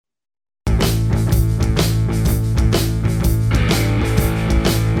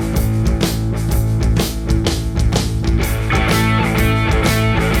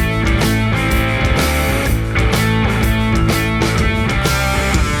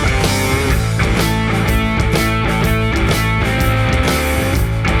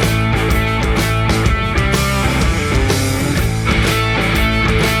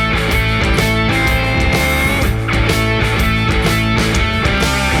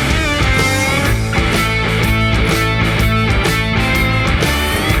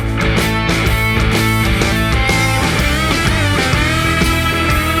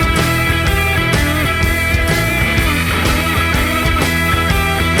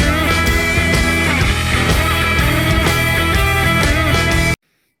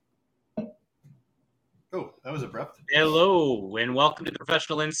Hello, and welcome to the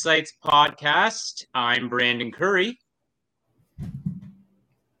Professional Insights Podcast. I'm Brandon Curry.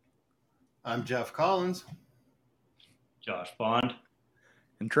 I'm Jeff Collins. Josh Bond.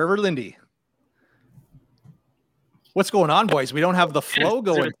 And Trevor Lindy. What's going on, boys? We don't have the flow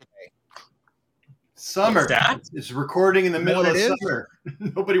going today. Summer. It's recording in the middle of summer.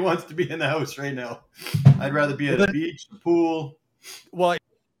 Nobody wants to be in the house right now. I'd rather be at the beach, the pool. Well,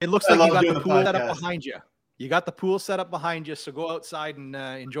 it looks like you got the pool set up behind you. You got the pool set up behind you, so go outside and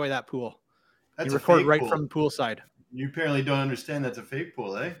enjoy that pool. You record right from the pool side. You apparently don't understand that's a fake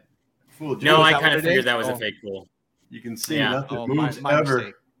pool, eh? No, I kind of figured that was a fake pool. You can see nothing moves ever.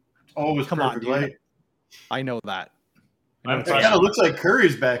 Mistake. Always perfect light. I know that. It kind of looks like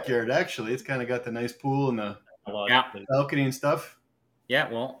Curry's backyard, actually. It's kind of got the nice pool and the balcony and stuff. Yeah,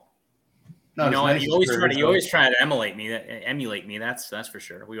 well, nice you always try to emulate me. That's for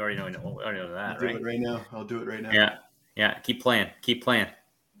sure. We already know that, right? I'll do it right now. Yeah. Keep playing.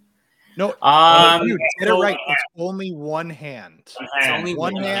 No, dude, get it right. It's only one hand. It's only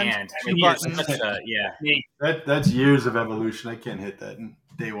one hand. Two buttons. That's years of evolution. I can't hit that in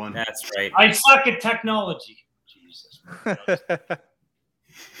day one. That's right. I suck at technology. Jesus.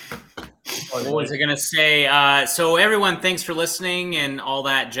 What was I going to say? So everyone, thanks for listening and all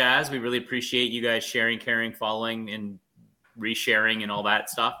that jazz. We really appreciate you guys sharing, caring, following, and resharing and all that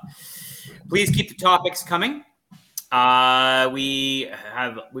stuff. Please keep the topics coming. We've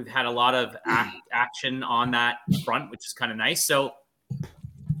had a lot of action on that front, which is kind of nice. So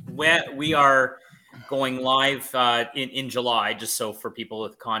we are going live in July, just so for people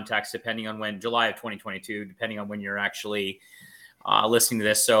with context, depending on when July of 2022, depending on when you're actually listening to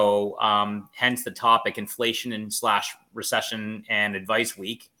this. So hence the topic, inflation and / recession and advice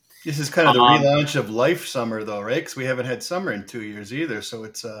week. This is kind of the relaunch of Life Summer, though, right? Because we haven't had summer in 2 years either. So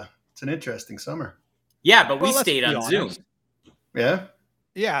it's an interesting summer. Yeah, but we stayed on Zoom. Yeah?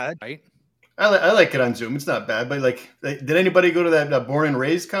 Yeah, that's right. I like it on Zoom. It's not bad. But did anybody go to that Born and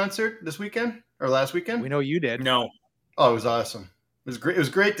Raised concert this weekend or last weekend? We know you did. No. Oh, it was awesome. It was great. It was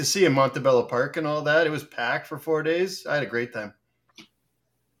great to see in Montebello Park and all that. It was packed for 4 days. I had a great time.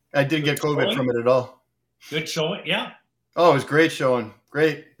 I didn't get COVID from it at all. Good showing, yeah. Oh, it was great showing.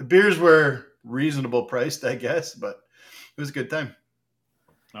 Great. The beers were reasonable priced, I guess, but it was a good time.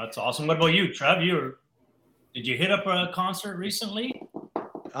 That's awesome. What about you, Trev? Did you hit up a concert recently?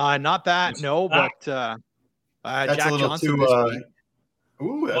 Not that, no, but that's Jack a little Johnson.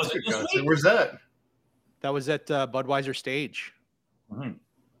 Ooh, that's a good concert. Where's that? That was at Budweiser Stage. Mm-hmm.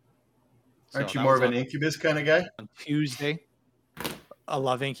 Aren't you more of an Incubus kind of guy? On Tuesday. I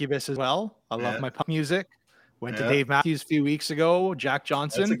love Incubus as well. I love my punk music. Went to Dave Matthews a few weeks ago. Jack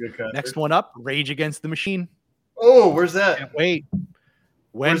Johnson. That's a good concert. Next one up, Rage Against the Machine. Oh, where's that? Can't wait.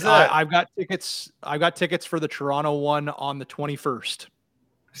 Where's that? I've got tickets. I've got tickets for the Toronto one on the 21st.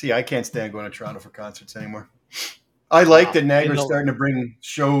 See, I can't stand going to Toronto for concerts anymore. I like that Niagara's starting to bring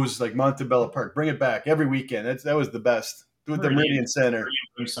shows like Montebello Park. Bring it back every weekend. That was the best. Do it the Meridian Center.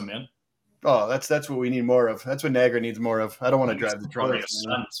 Bring some in. Oh, that's what we need more of. That's what Niagara needs more of. I don't want to drive to Toronto. We're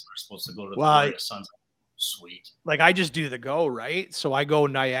supposed to go to the Suns. Sweet. Like I just do the go, right? So I go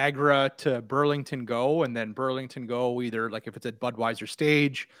Niagara to Burlington Go, and then Burlington Go either like if it's at Budweiser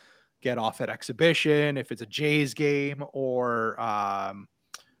Stage, get off at Exhibition, if it's a Jays game, or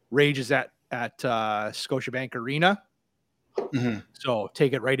Rage is at Scotiabank Arena. Mm-hmm. So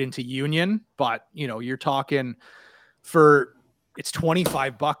take it right into Union. But you're talking it's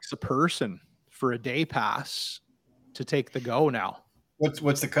 $25 a person for a day pass to take the go now.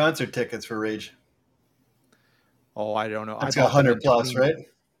 What's the concert tickets for Rage? Oh, I don't know. It's 100 plus, right?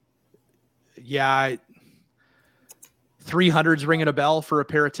 Yeah. 300's ringing a bell for a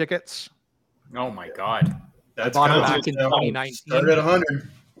pair of tickets. Oh my God. That's I bought it back in 2019. Start at 100.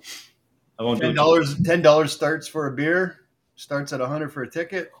 $10 starts for a beer. Starts at 100 for a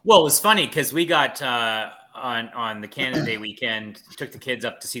ticket. Well, it was funny because we got on the Canada Day weekend, took the kids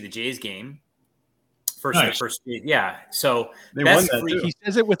up to see the Jays game. So they won that too. He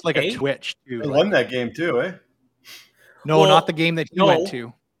says it with like a twitch too. They won that game too, eh? No, not the game that he went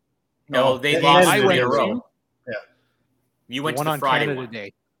to. No, they lost in a row. Yeah. You went to the the Friday Canada one.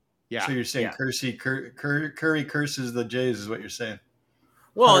 Day. Yeah. So you're saying Curry curses the Jays is what you're saying.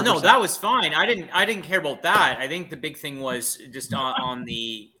 Well, 100%. No, that was fine. I didn't care about that. I think the big thing was just on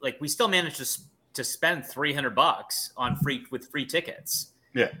the we still managed to spend $300 on free tickets.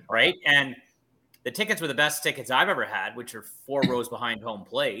 Yeah. Right. And the tickets were the best tickets I've ever had, which are 4 rows behind home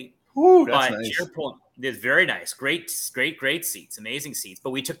plate. Ooh, that's but nice. To your point, it's very nice. Great seats, amazing seats. But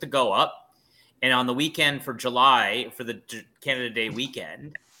we took the go up, and on the weekend for July, for the Canada Day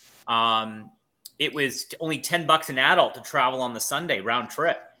weekend, it was only $10 an adult to travel on the Sunday round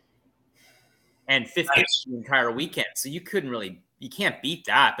trip, and 50 the entire weekend. So you can't beat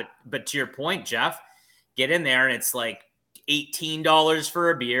that. But to your point, Jeff, get in there and it's like $18 for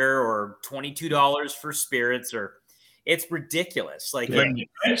a beer or $22 for spirits, or it's ridiculous. Like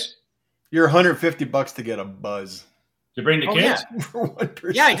you're $150 to get a buzz. To bring the kids? Yeah. For one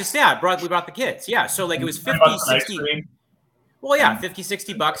person. Yeah, we brought the kids. Yeah. So like it was 50, 60. Well, yeah,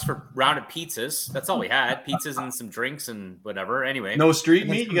 $50-$60 for rounded pizzas. That's all we had. Pizzas and some drinks and whatever. Anyway. No street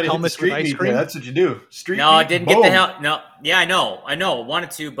meat? You got to hit the street meat there. That's what you do. Street meat. No, I didn't get the hell. No. Yeah, I know. Wanted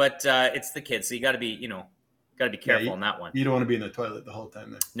to, but it's the kids. So you got to be, careful on that one. You don't want to be in the toilet the whole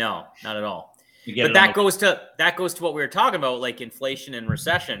time there. No, not at all. But that goes to what we were talking about, like inflation and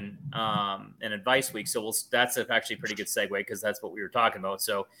recession and advice week. So that's actually a pretty good segue because that's what we were talking about.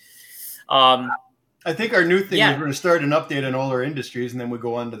 So, I think our new thing is we're going to start an update on all our industries, and then we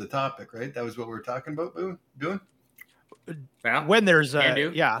go on to the topic, right? That was what we were talking about doing? Yeah. When there's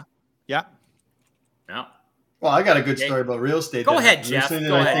yeah. Well, I got a good story about real estate. Go ahead, Jeff.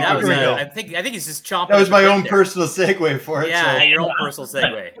 Go ahead. I think he's just chomping. That was my own personal segue for it. Yeah, your own personal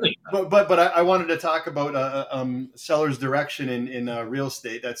segue. But I wanted to talk about seller's direction in real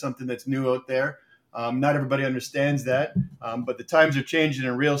estate. That's something that's new out there. Not everybody understands that, but the times are changing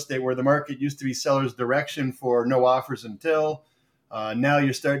in real estate where the market used to be seller's direction for no offers until. Now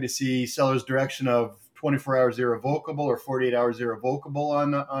you're starting to see seller's direction of 24 hours irrevocable or 48 hours irrevocable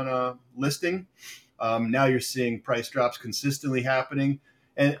on a listing. Now you're seeing price drops consistently happening.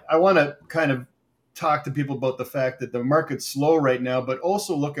 And I want to kind of talk to people about the fact that the market's slow right now, but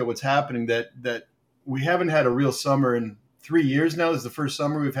also look at what's happening, that we haven't had a real summer in 3 years now. This is the first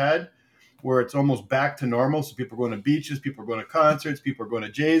summer we've had where it's almost back to normal. So people are going to beaches, people are going to concerts, people are going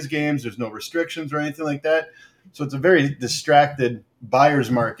to Jays games. There's no restrictions or anything like that. So it's a very distracted buyer's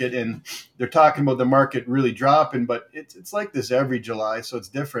market, and they're talking about the market really dropping, but it's like this every July, so it's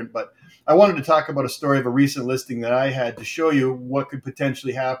different. But I wanted to talk about a story of a recent listing that I had to show you what could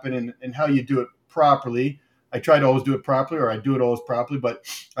potentially happen and how you do it properly. I try to always do it properly, or I do it always properly, but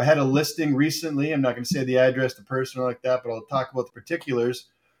I had a listing recently. I'm not going to say the address, the person, or like that, but I'll talk about the particulars,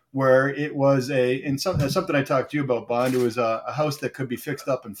 where it was something I talked to you about, Bond. It was a house that could be fixed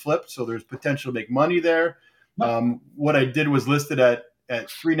up and flipped, so there's potential to make money there. What I did was listed at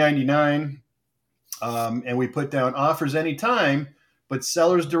 $399, and we put down offers anytime, but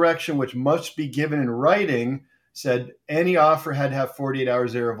seller's direction, which must be given in writing, said any offer had to have 48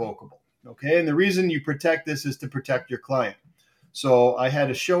 hours irrevocable. Okay, and the reason you protect this is to protect your client. So I had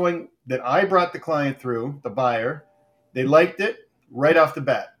a showing that I brought the client through, the buyer. They liked it right off the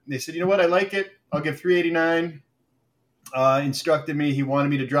bat. They said, you know what, I like it. I'll give $389. Instructed me, he wanted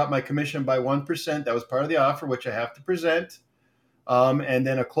me to drop my commission by 1%. That was part of the offer, which I have to present. And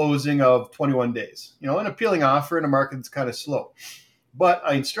then a closing of 21 days. An appealing offer in a market that's kind of slow. But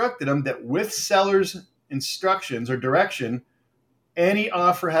I instructed him that with seller's instructions or direction, any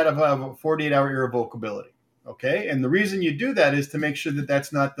offer had to have a 48-hour irrevocability. Okay, and the reason you do that is to make sure that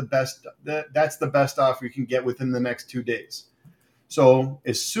that's not the best. That's the best offer you can get within the next 2 days. So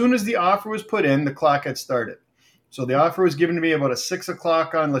as soon as the offer was put in, the clock had started. So the offer was given to me about 6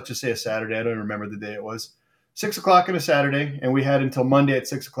 o'clock on, let's just say a Saturday. I don't remember the day it was. 6 o'clock on a Saturday, and we had until Monday at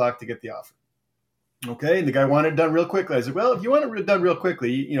 6 o'clock to get the offer. Okay, and the guy wanted it done real quickly. I said, well, if you want it done real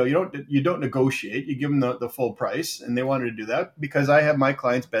quickly, you don't negotiate. You give them the full price, and they wanted to do that because I have my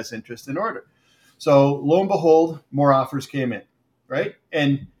client's best interest in order. So lo and behold, more offers came in, right?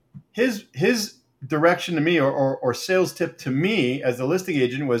 And his direction to me or sales tip to me as the listing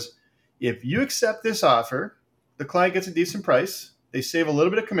agent was, if you accept this offer, the client gets a decent price, they save a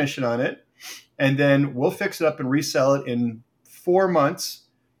little bit of commission on it, and then we'll fix it up and resell it in 4 months,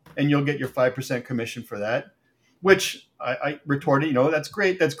 and you'll get your 5% commission for that, which I retorted, that's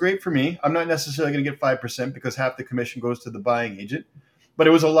great. That's great for me. I'm not necessarily going to get 5% because half the commission goes to the buying agent, but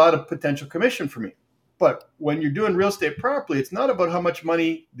it was a lot of potential commission for me. But when you're doing real estate properly, it's not about how much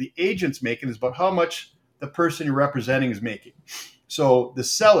money the agent's making, it's about how much the person you're representing is making. So the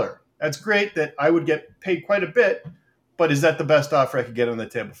seller, that's great that I would get paid quite a bit, but is that the best offer I could get on the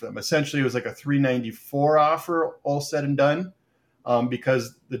table for them? Essentially, it was like a $394 offer, all said and done,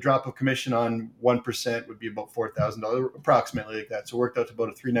 because the drop of commission on 1% would be about $4,000, approximately like that. So it worked out to about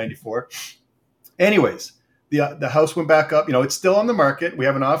a $394. Anyways, the house went back up. It's still on the market. We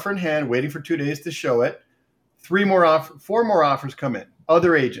have an offer in hand, waiting for 2 days to show it. 4 more offers come in,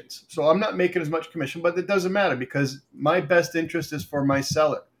 other agents. So I'm not making as much commission, but it doesn't matter because my best interest is for my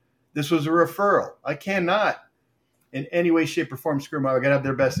seller. This was a referral. I cannot in any way, shape, or form screw them out. I got to have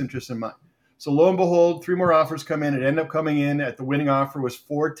their best interest in mind. So lo and behold, 3 more offers come in. It ended up coming in at the winning offer was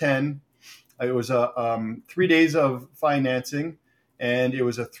 $410. It was a 3 days of financing, and it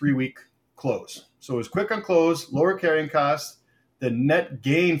was a 3-week close. So it was quick on close, lower carrying costs. The net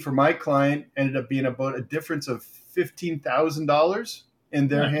gain for my client ended up being about a difference of $15,000 in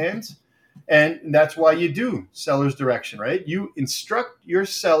their hands. And that's why you do seller's direction, right? You instruct your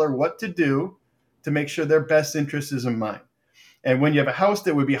seller what to do to make sure their best interest is in mind. And when you have a house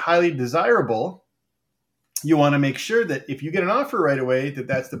that would be highly desirable, you want to make sure that if you get an offer right away, that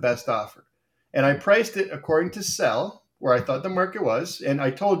that's the best offer. And I priced it according to sell, where I thought the market was. And I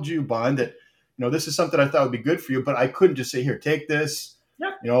told you, Bond, that this is something I thought would be good for you, but I couldn't just say, here, take this.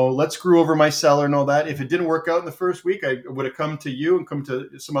 Yeah. Let's screw over my seller and all that. If it didn't work out in the first week, I would have come to you and come to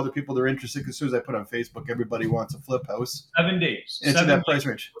some other people that are interested. Because as soon as I put on Facebook, everybody wants a flip house. 7 days. It's in that price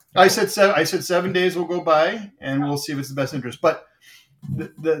range. I said 7 days will go by, and we'll see if it's the best interest. But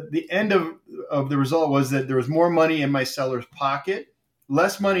the end of the result was that there was more money in my seller's pocket,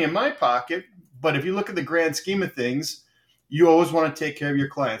 less money in my pocket. But if you look at the grand scheme of things, you always want to take care of your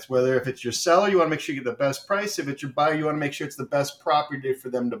clients. Whether if it's your seller, you want to make sure you get the best price. If it's your buyer, you want to make sure it's the best property for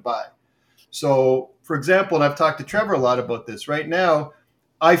them to buy. So, for example, and I've talked to Trevor a lot about this, right now,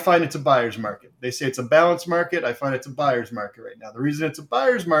 I find it's a buyer's market. They say it's a balanced market. I find it's a buyer's market right now. The reason it's a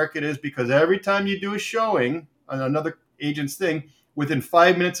buyer's market is because every time you do a showing on another agent's thing, within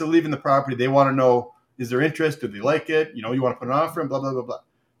 5 minutes of leaving the property, they want to know, is there interest? Do they like it? You want to put an offer in, blah, blah, blah, blah.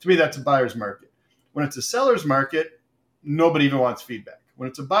 To me, that's a buyer's market. When it's a seller's market, nobody even wants feedback. When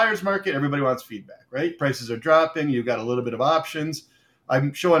it's a buyer's market, everybody wants feedback, right? Prices are dropping. You've got a little bit of options.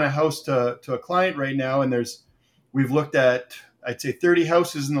 I'm showing a house to a client right now, and we've looked at, I'd say 30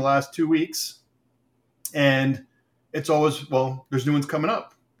 houses in the last 2 weeks. And it's always, there's new ones coming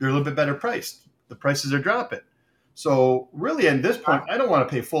up. They're a little bit better priced. The prices are dropping. So really at this point, I don't want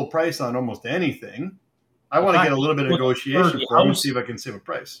to pay full price on almost anything. I want to get a little bit of negotiation for them and see if I can save a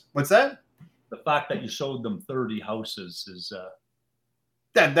price. What's that? The fact that you showed them 30 houses is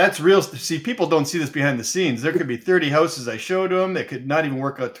that's real. See, people don't see this behind the scenes. There could be 30 houses I showed them. They could not even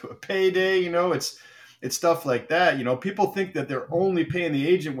work out to a payday. It's stuff like that. People think that they're only paying the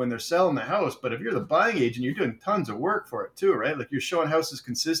agent when they're selling the house. But if you're the buying agent, you're doing tons of work for it too, right? Like you're showing houses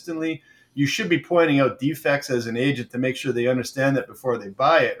consistently. You should be pointing out defects as an agent to make sure they understand that before they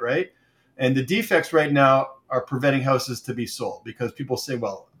buy it, right? And the defects right now are preventing houses to be sold because people say,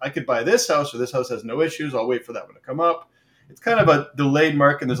 well, I could buy this house or this house has no issues. I'll wait for that one to come up. It's kind of a delayed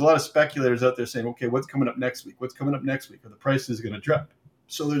market. And there's a lot of speculators out there saying, okay, what's coming up next week? What's coming up next week? Or the price is going to drop.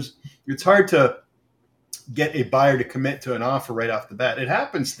 So it's hard to get a buyer to commit to an offer right off the bat. It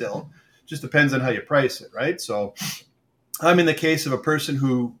happens still. Just depends on how you price it, right? So I'm in the case of a person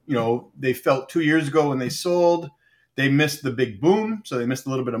who, they felt 2 years ago when they sold, they missed the big boom. So they missed a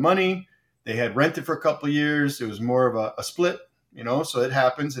little bit of money. They had rented for a couple of years. It was more of a split, so it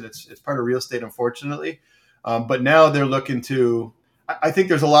happens, and it's part of real estate, unfortunately. But now they're looking to, I think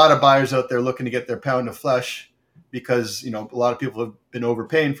there's a lot of buyers out there looking to get their pound of flesh because, a lot of people have been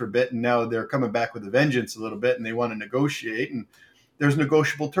overpaying for a bit, and now they're coming back with a vengeance a little bit, and they want to negotiate. And there's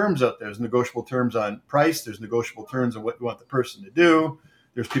negotiable terms out there. There's negotiable terms on price. There's negotiable terms on what you want the person to do.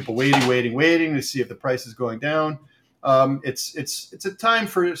 There's people waiting to see if the price is going down. It's a time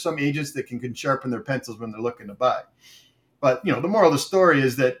for some agents that can sharpen their pencils when they're looking to buy. But, the moral of the story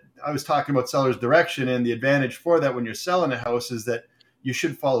is that I was talking about seller's direction, and the advantage for that when you're selling a house is that you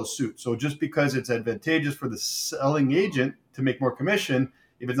should follow suit. So just because it's advantageous for the selling agent to make more commission,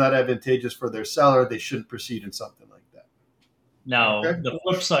 if it's not advantageous for their seller, they shouldn't proceed in something like that. Now, The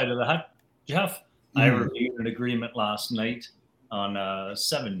flip side of that, Jeff, I reviewed an agreement last night on a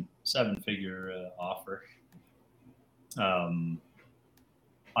seven-figure offer.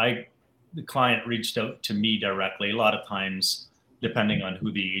 The client reached out to me directly. A lot of times, depending on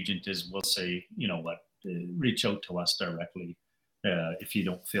who the agent is, we'll say, reach out to us directly if you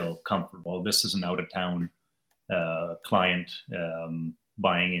don't feel comfortable. This is an out-of-town client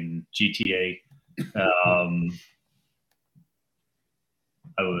buying in GTA.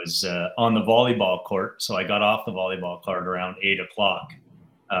 I was on the volleyball court, so I got off the volleyball court around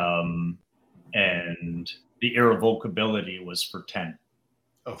 8:00, and the irrevocability was for 10.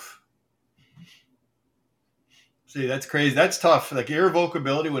 Oh, see, that's crazy. That's tough. Like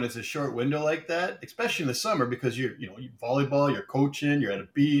irrevocability when it's a short window like that, especially in the summer, because you volleyball, you're coaching, you're at a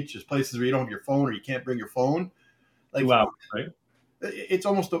beach, there's places where you don't have your phone or you can't bring your phone. Like, 2 hours, right? It's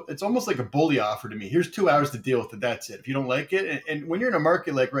almost like a bully offer to me. Here's 2 hours to deal with it. That's it. If you don't like it, and when you're in a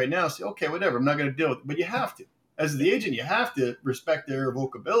market like right now, say, okay, whatever, I'm not going to deal with it. But you have to, as the agent, you have to respect their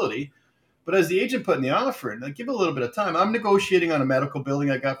irrevocability. But as the agent putting the offer in, like, give it a little bit of time. I'm negotiating on a medical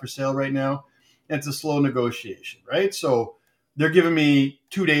building I got for sale right now. And it's a slow negotiation, right? So they're giving me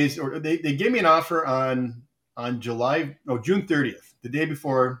 2 days, or they gave me an offer on June 30th, the day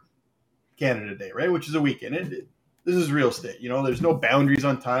before Canada Day, right? Which is a weekend. This is real estate. You know, there's no boundaries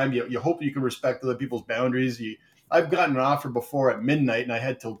on time. You hope you can respect other people's boundaries. I've gotten an offer before at midnight, and I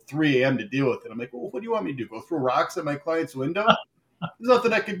had till 3 a.m. to deal with it. I'm like, well, what do you want me to do? Go throw rocks at my client's window? There's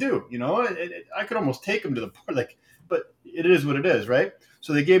nothing I could do. You know, I could almost take them to the port, but it is what it is, right?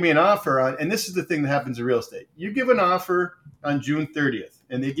 So they gave me an offer on, and this is the thing that happens in real estate. You give an offer on June 30th,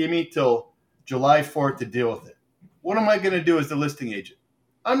 and they gave me till July 4th to deal with it. What am I going to do as the listing agent?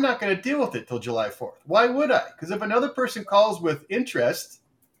 I'm not going to deal with it till July 4th. Why would I? Because if another person calls with interest,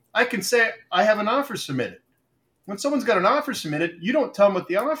 I can say I have an offer submitted. When someone's got an offer submitted, you don't tell them what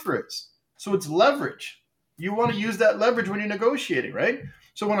the offer is. So it's leverage. You want to use that leverage when you're negotiating, right?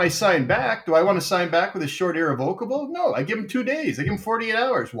 So when I sign back, do I want to sign back with a short irrevocable? No, I give them 2 days. I give them 48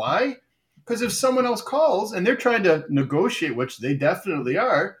 hours. Why? Because if someone else calls and they're trying to negotiate, which they definitely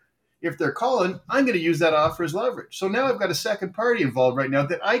are, if they're calling, I'm going to use that offer as leverage. So now I've got a second party involved right now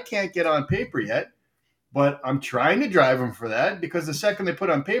that I can't get on paper yet, but I'm trying to drive them for that, because the second they put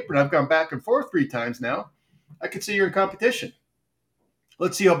on paper, and I've gone back and forth 3 times now, I could say you're in competition.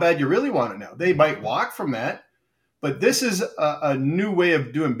 Let's see how bad you really want it now. They might walk from that, but this is a new way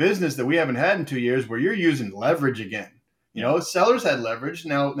of doing business that we haven't had in 2 years, where you're using leverage again. You know, sellers had leverage.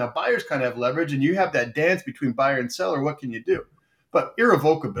 Now buyers kind of have leverage, and you have that dance between buyer and seller. What can you do? But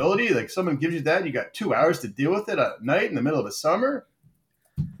irrevocability, like someone gives you that, you got 2 hours to deal with it at night in the middle of the summer.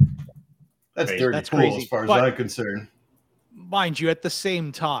 That's Crazy. dirty That's pool crazy. as far as But- I'm concerned. Mind you, at the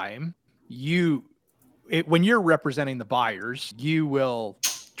same time, when you're representing the buyers, you will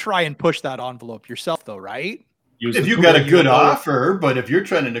try and push that envelope yourself, though, right? If you got a good offer, but if you're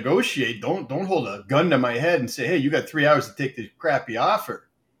trying to negotiate, don't hold a gun to my head and say, hey, you got 3 hours to take the crappy offer.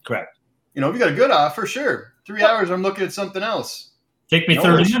 Correct. You know, if you got a good offer, sure. 3 hours, I'm looking at something else. Take me No,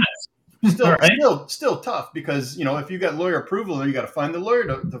 30 it's- minutes. Still tough, because, you know, if you got lawyer approval, then you got to find the lawyer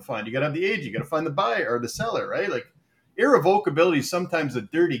to find. You got to have the agent. You got to find the buyer or the seller, right? Like, irrevocability is sometimes a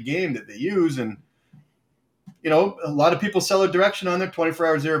dirty game that they use. And, you know, a lot of people sell a direction on their 24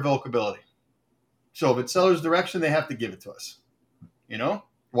 hours irrevocability. So if it's seller's direction, they have to give it to us. You know?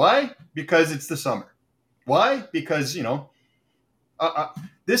 Why? Because it's the summer. Why? Because, you know,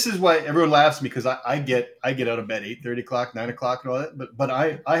 this is why everyone laughs at me, because I get out of bed 8:30 o'clock, 9 o'clock and all that. But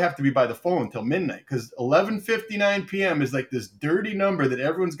I have to be by the phone until midnight, because 11:59 p.m. is like this dirty number that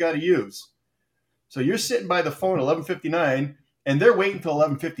everyone's got to use. So you're sitting by the phone at 11:59, and they're waiting until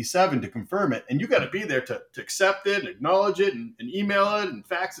 11:57 to confirm it. And you got to be there to accept it, and acknowledge it, and email it, and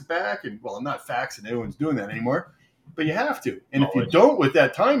fax it back. And, well, I'm not faxing. Everyone's doing that anymore. But you have to. And if you don't with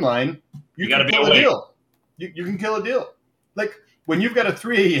that timeline, you can kill a deal. You can kill a deal. Like, when you've got a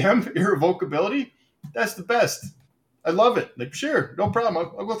 3 a.m. irrevocability, that's the best. I love it. Like, sure, no problem.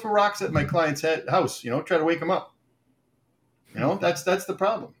 I'll go throw rocks at my client's house, you know, try to wake him up. You know, that's the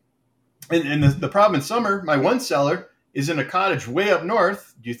problem. And the problem in summer, my one seller is in a cottage way up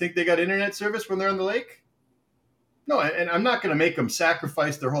north. Do you think they got internet service when they're on the lake? No, and I'm not going to make them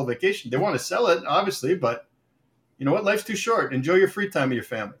sacrifice their whole vacation. They want to sell it, obviously, but you know what? Life's too short. Enjoy your free time with your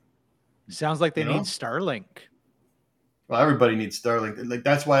family. Sounds like they need Starlink. Well, everybody needs Starlink. Like,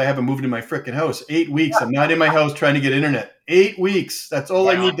 that's why I haven't moved in my freaking house. 8 weeks. I'm not in my house trying to get internet. 8 weeks. That's all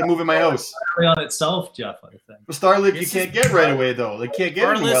I need to move in my house. On itself, Jeff, I think. Well, Starlink, you can't get right away, though. They can't get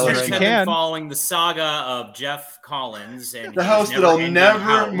Our any well listeners right have now. been following the saga of Jeff Collins and The his house that I'll never-ending never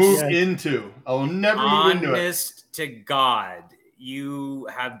house. move into. I'll never move into it. Honest to God, you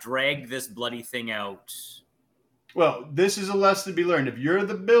have dragged this bloody thing out. Well, this is a lesson to be learned. If you're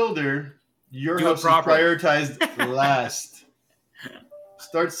the builder, your Do it house is properly. prioritized last.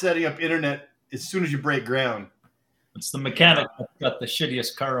 Start setting up internet as soon as you break ground. It's the mechanic that got the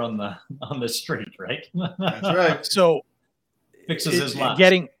shittiest car on the street, right? That's right. So Fixes his lot.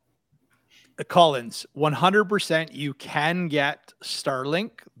 getting Collins, 100% you can get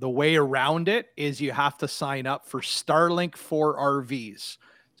Starlink. The way around it is you have to sign up for Starlink for RVs.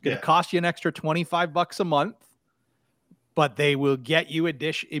 It's going to cost you an extra $25 a month, but they will get you a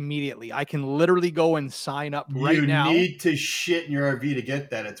dish immediately. I can literally go and sign up right now. You need to shit in your RV to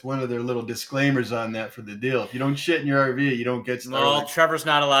get that. It's one of their little disclaimers on that for the deal. If you don't shit in your RV, you don't get Starlink. Well, Trevor's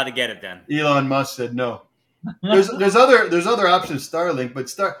not allowed to get it then. Elon Musk said no. There's other options, Starlink,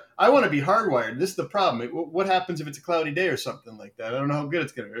 but I want to be hardwired. This is the problem. What happens if it's a cloudy day or something like that? I don't know how good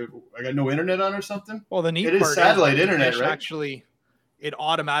it's gonna. I got no internet on or something. Well, the neat It is part satellite the internet, dish right? Actually, it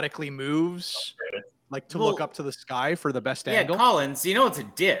automatically moves, like to Well, look up to the sky for the best Yeah, angle. Collins, you know it's a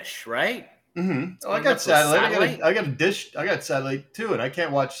dish, right? Mm-hmm. Oh, I Isn't got that the satellite. satellite? I got a dish. I got satellite too, and I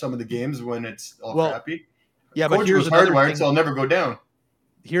can't watch some of the games when it's all crappy. Yeah, but Coach here's was another hardwired, thing. so I'll never go down.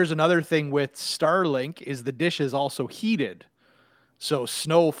 Here's another thing with Starlink is the dish is also heated. So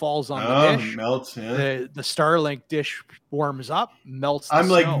snow falls on the dish. Melts. Yeah. The Starlink dish warms up, melts the I'm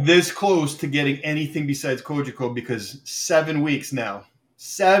snow. like this close to getting anything besides Kojiko because 7 weeks now.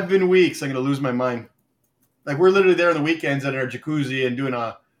 7 weeks, I'm going to lose my mind. Like, we're literally there on the weekends at our jacuzzi and doing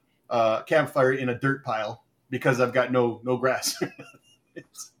a campfire in a dirt pile because I've got no grass.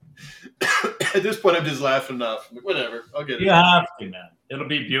 At this point, I'm just laughing off. Like, whatever, I'll get it. You have to, man. It'll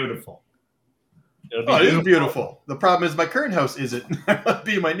be beautiful. It is beautiful. The problem is my current house isn't. I want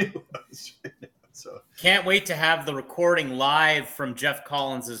to be my new house. So can't wait to have the recording live from Jeff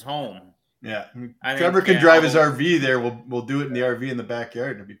Collins's home. Yeah, Trevor can drive his RV there. We'll do it in the RV in the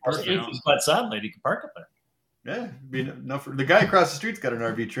backyard. It'll be perfect. If he's got satellite, he can park up there. Yeah, be enough. The guy across the street's got an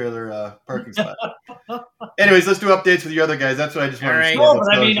RV trailer parking spot. Anyways, let's do updates with the other guys. That's what I just wanted to say. No,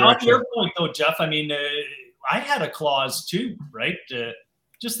 but I mean, on your point though, Jeff, I mean, I had a clause too, right?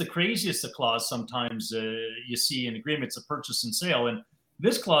 Just the craziest of clause sometimes you see in agreements of purchase and sale. And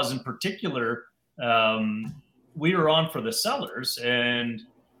this clause in particular, we were on for the sellers, and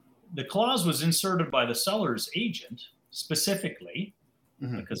the clause was inserted by the seller's agent specifically,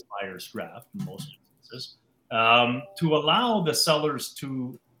 because buyers draft in most instances, to allow the sellers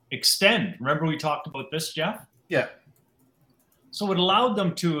to extend. Remember we talked about this, Jeff? Yeah. So it allowed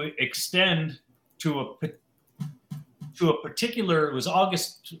them to extend to a particular, it was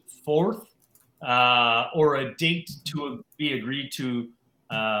August 4th, or a date to be agreed to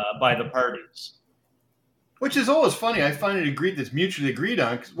by the parties. Which is always funny. I find it that's mutually agreed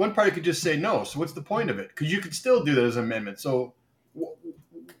on, because one party could just say no. So what's the point of it? Because you could still do that as an amendment. So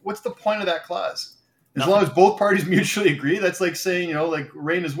what's the point of that clause? As long as both parties mutually agree, that's like saying, like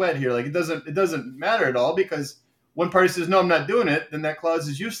rain is wet here. Like it doesn't matter at all, because one party says, no, I'm not doing it. Then that clause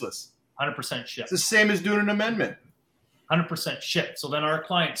is useless. 100% shit. It's the same as doing an amendment. 100% shit. So then our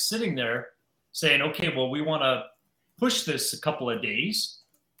client's sitting there saying, okay, well, we want to push this a couple of days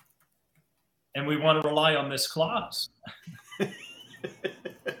and we want to rely on this clause.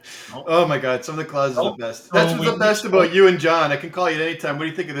 Oh my God, some of the clauses are the best. That's what's the best about you and John. I can call you at any time. What do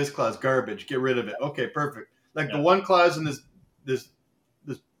you think of this clause? Garbage. Get rid of it. Okay, perfect. Like the one clause in this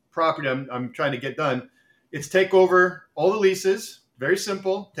property I'm trying to get done, it's take over all the leases. Very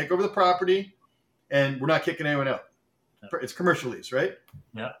simple. Take over the property, and we're not kicking anyone out. It's commercial lease, right?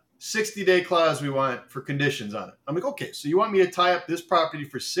 Yeah. 60-day clause we want for conditions on it. I'm like, okay, so you want me to tie up this property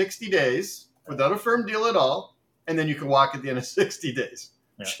for 60 days without a firm deal at all, and then you can walk at the end of 60 days.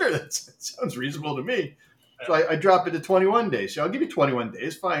 Yeah. Sure, that sounds reasonable to me. Yeah. So I drop it to 21 days. So I'll give you 21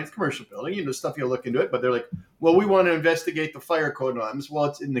 days. Fine, it's commercial building. Stuff you'll look into it. But they're like, well, we want to investigate the fire code on this. Well,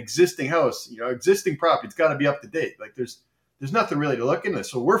 it's an existing house, existing property. It's got to be up to date. Like there's nothing really to look into.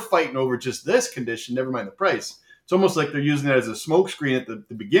 So we're fighting over just this condition, never mind the price. It's almost like they're using it as a smokescreen at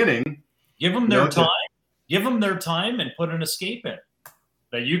the beginning. Give them their time. Give them their time and put an escape in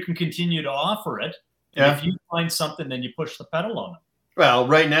that you can continue to offer it. And if you find something, then you push the pedal on it. Well,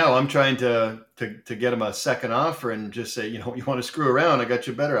 right now I'm trying to get them a second offer and just say, you want to screw around, I got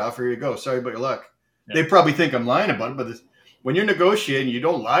you a better offer. Here you go. Sorry about your luck. Yeah. They probably think I'm lying about it, but when you're negotiating, you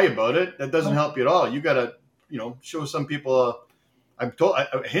don't lie about it. That doesn't help you at all. You got to, show some people. I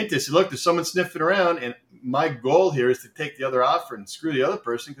hint this. Look, there's someone sniffing around, and my goal here is to take the other offer and screw the other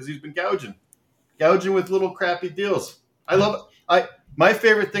person because he's been gouging with little crappy deals. I love it. My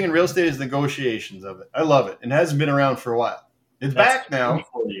favorite thing in real estate is negotiations of it. I love it, and it hasn't been around for a while. It's back now.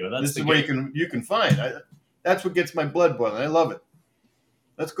 This is what you can find. That's what gets my blood boiling. I love it.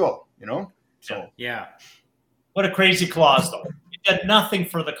 Let's go. So yeah. What a crazy clause, though. You did nothing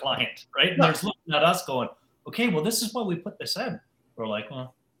for the client, right? And there's looking at us going, okay, well, this is why we put this in. We're like,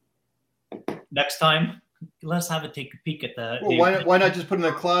 well, next time, let's have it take a peek at the. Well, why not just put in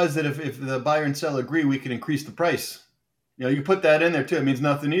a clause that if the buyer and seller agree, we can increase the price? You put that in there too. It means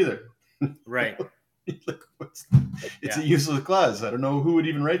nothing either. Right. It's a useless clause. I don't know who would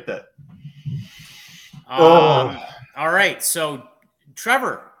even write that. All right. So,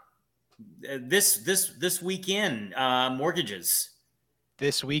 Trevor, this weekend, mortgages.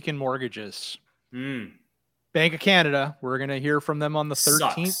 This week in mortgages. Bank of Canada. We're going to hear from them on the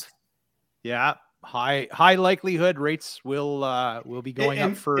 13th. Sucks. Yeah. High likelihood rates will be going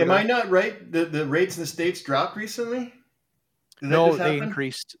up further. Am I not right? The rates in the States dropped recently? No, they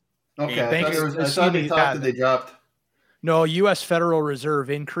increased. Okay, I thought they thought that they dropped. No, U.S. Federal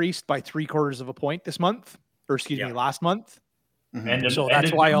Reserve increased by 0.75 of a point this month, or last month. Mm-hmm. And so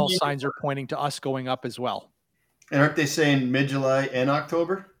that's why all signs are pointing to us going up as well. And aren't they saying mid-July and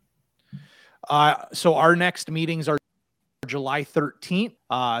October? So our next meetings are July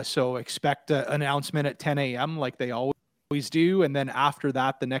 13th. So expect an announcement at 10 a.m. like they always do. And then after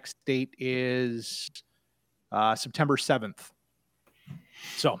that, the next date is September 7th.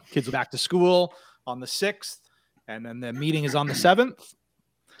 So kids are back to school on the 6th, and then the meeting is on the 7th.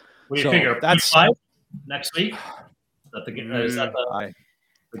 What do you So figure? that's 5 next week? Is that the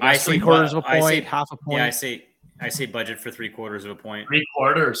I say three-quarters of a I point, say- half a point. Yeah, I say budget for 3/4 of a point.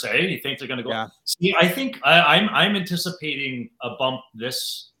 3/4? Eh? You think they're going to go? Yeah. See, I think I'm anticipating a bump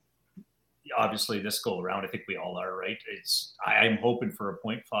this. Obviously, this go around. I think we all are, right? I'm hoping for a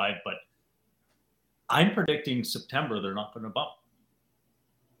 0.5, but I'm predicting September they're not going to bump.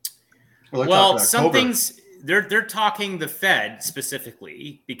 Well, some things they're talking the Fed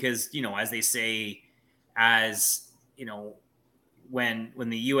specifically because, you know, as they say, as you know, when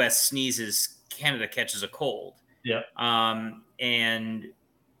the U.S. sneezes, Canada catches a cold. Yeah. And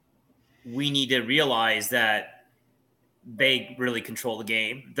we need to realize that they really control the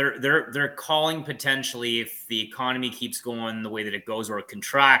game. They're calling potentially if the economy keeps going the way that it goes or it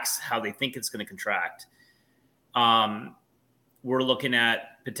contracts, how they think it's going to contract. We're looking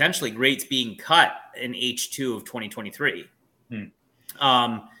at potentially rates being cut in H2 of 2023.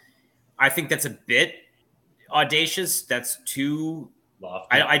 I think that's a bit audacious. That's too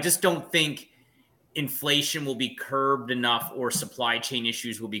lofty. I just don't think inflation will be curbed enough or supply chain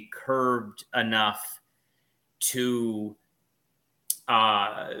issues will be curbed enough to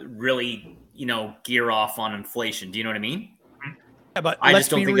really, you know, gear off on inflation. Do you know what I mean? Yeah, but I let's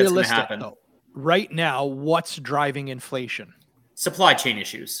just don't be think that's going to realistic, happen. though. Right now, what's driving inflation? Supply chain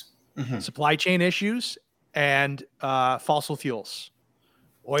issues. Supply chain issues and fossil fuels,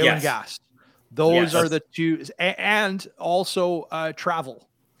 oil Yes. and gas. Those Yes. are the two, and also travel.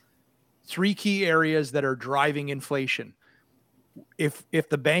 3 key areas that are driving inflation. If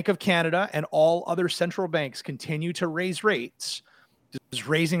the Bank of Canada and all other central banks continue to raise rates, does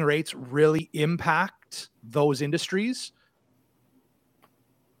raising rates really impact those industries?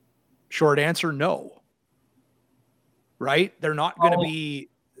 Short answer, no. Right? They're not going to be.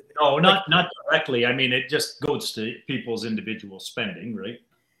 No, not directly. I mean, it just goes to people's individual spending, right?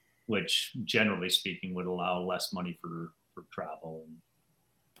 Which, generally speaking, would allow less money for travel.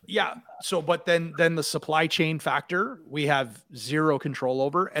 Yeah. So, but then the supply chain factor, we have zero control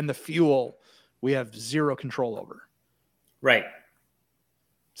over, and the fuel, we have zero control over. Right.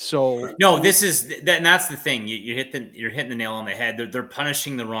 So no, this is and that's the thing. You're hitting the nail on the head. They're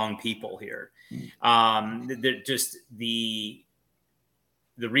punishing the wrong people here. They're just the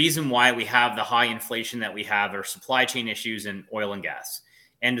reason why we have the high inflation that we have are supply chain issues and oil and gas.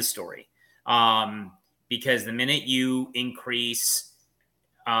 End of story. Because the minute you increase,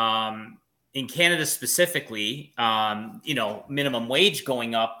 in Canada specifically, you know, minimum wage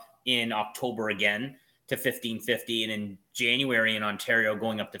going up in October again to $15.50, and in January in Ontario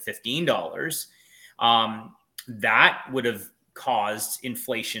going up to $15, that would have caused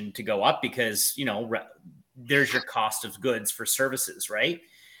inflation to go up because, you know, there's your cost of goods for services, right?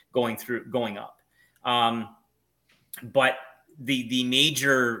 Going up. But the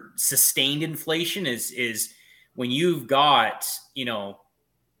major sustained inflation is when you've got, you know,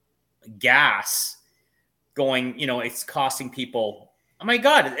 gas going, you know, it's costing people, oh my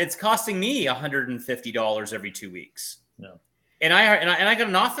God, it's costing me $150 every 2 weeks. No. And I got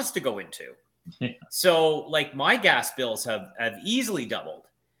an office to go into. So like my gas bills have easily doubled.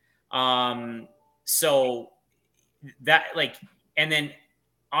 So that like, and then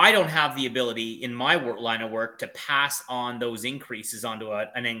I don't have the ability in my line of work to pass on those increases onto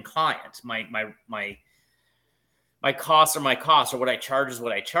an end client. My costs are my costs, or what I charge is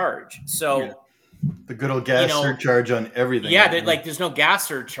what I charge. So the good old gas surcharge on everything. Yeah, there's no gas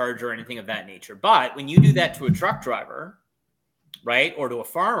surcharge or anything of that nature. But when you do that to a truck driver, right, or to a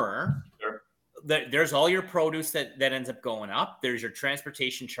farmer, sure, there's all your produce that ends up going up. There's your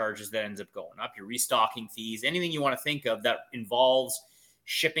transportation charges that ends up going up, your restocking fees, anything you want to think of that involves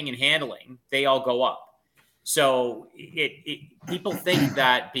shipping and handling, they all go up. So people think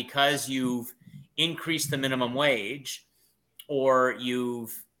that because you've increased the minimum wage or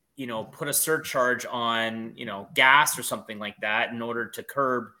you've, you know, put a surcharge on, you know, gas or something like that in order to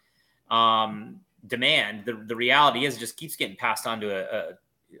curb demand, the reality is it just keeps getting passed on to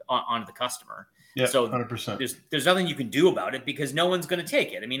onto the customer. Yeah, so 100%. There's nothing you can do about it because no one's going to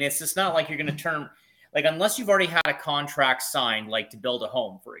take it. I mean, it's just not like you're going to turn, like, unless you've already had a contract signed, like to build a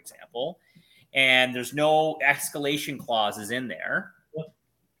home, for example, and there's no escalation clauses in there.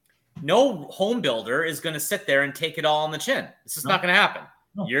 No home builder is going to sit there and take it all on the chin. It's just not going to happen.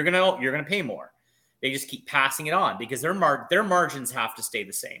 No. You're going to pay more. They just keep passing it on because their margins have to stay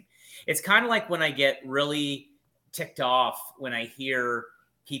the same. It's kind of like when I get really ticked off when I hear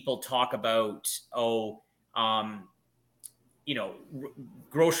people talk about,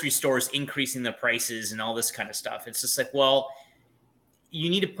 grocery stores increasing the prices and all this kind of stuff. It's just like, well, you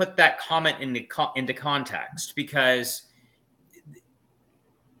need to put that comment into context, because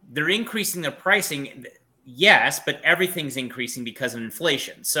they're increasing their pricing. Yes, but everything's increasing because of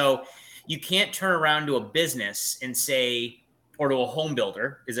inflation. So you can't turn around to a business and say, or to a home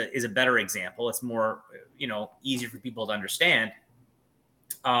builder is a better example. It's more, easier for people to understand.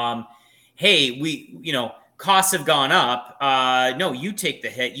 Hey, costs have gone up. No, you take the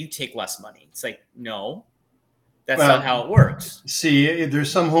hit. You take less money. It's like, no, that's not how it works. See,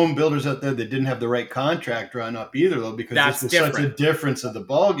 there's some home builders out there that didn't have the right contract drawn up either, though, because this was such a difference of the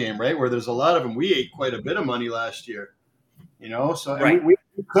ball game, right? Where there's a lot of them. We ate quite a bit of money last year, So right. we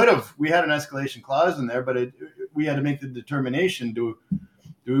had an escalation clause in there, but we had to make the determination: do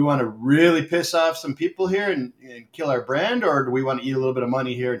we want to really piss off some people here and kill our brand, or do we want to eat a little bit of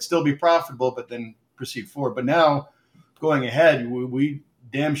money here and still be profitable, but then proceed forward? But now, going ahead, we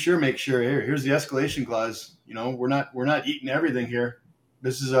damn sure make sure here's the escalation clause. We're not eating everything here.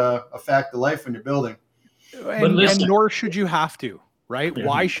 This is a fact of life when you're building. And nor should you have to, right? Yeah.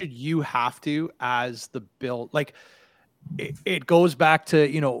 Why should you have to as the build? Like, it goes back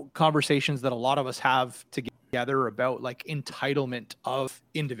to, conversations that a lot of us have together about like entitlement of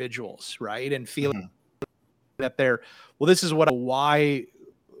individuals, right? And feeling that this is what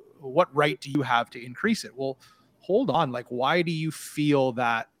right do you have to increase it? Well, hold on. Like, why do you feel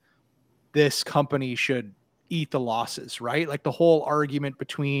that this company should eat the losses, right? Like the whole argument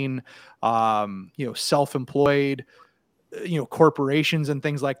between, self-employed, corporations and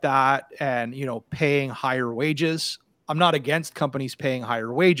things like that, and, paying higher wages. I'm not against companies paying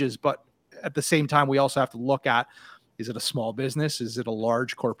higher wages, but at the same time, we also have to look at, is it a small business? Is it a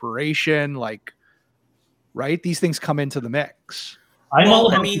large corporation? Like, right? These things come into the mix. I'm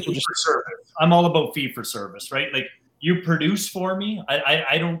all about fee for service. I'm all about fee for service, right? Like, you produce for me.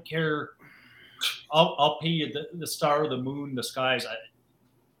 I don't care. I'll pay you the star, the moon, the skies.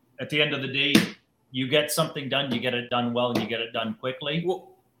 At the end of the day, you get something done, you get it done well, and you get it done quickly.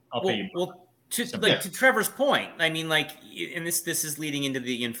 I'll pay you. Well, to Trevor's point, I mean, like, and this is leading into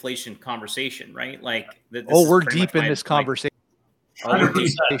the inflation conversation, right? Like, we're deep in this conversation. We're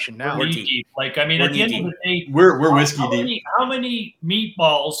deep. Like, I mean, at the end of the day, we're whiskey deep. How many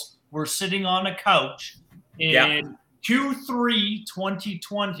meatballs were sitting on a couch in Q3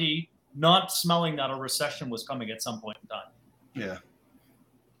 2020? Not smelling that a recession was coming at some point in time. Yeah.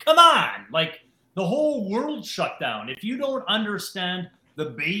 Come on. Like, the whole world shut down. If you don't understand the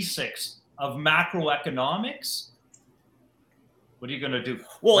basics of macroeconomics, what are you going to do?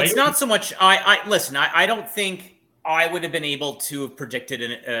 Well, right? It's not so much. I don't think I would have been able to have predicted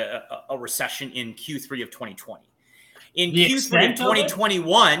a recession in Q3 of 2020. In Q3 of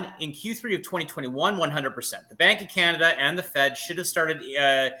 2021, 100%. The Bank of Canada and the Fed should have started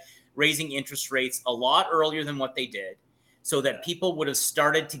raising interest rates a lot earlier than what they did, so that people would have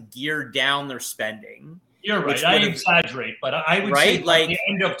started to gear down their spending. You're right. I exaggerate, but I would say like the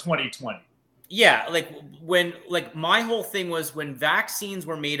end of 2020. Yeah, my whole thing was when vaccines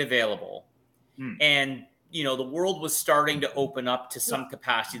were made available, and the world was starting to open up to some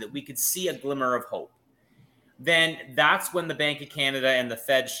capacity that we could see a glimmer of hope. Then that's when the Bank of Canada and the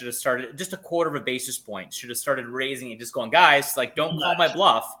Fed should have started, just a quarter of a basis point, should have started raising it, just going, guys, like, don't call my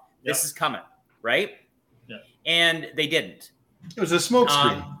bluff. This is coming, right? Yeah. And they didn't. It was a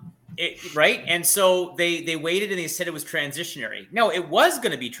smokescreen. Right? And so they waited and they said it was transitionary. No, it was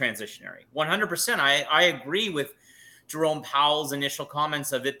going to be transitionary. 100%. I agree with Jerome Powell's initial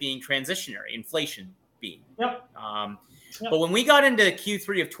comments of it being transitionary, inflation being. Yep. But when we got into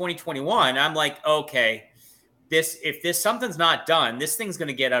Q3 of 2021, I'm like, okay, if something's not done, this thing's going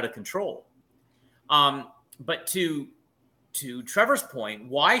to get out of control. But to Trevor's point,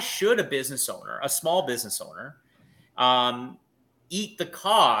 why should a small business owner, eat the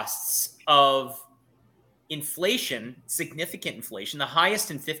costs of inflation, significant inflation, the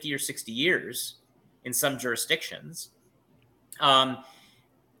highest in 50 or 60 years in some jurisdictions, that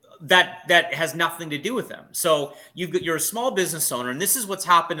has nothing to do with them. So you're a small business owner, and this is what's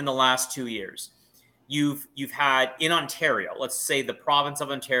happened in the last 2 years. You've had in Ontario, let's say the province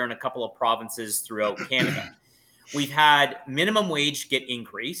of Ontario and a couple of provinces throughout Canada, we've had minimum wage get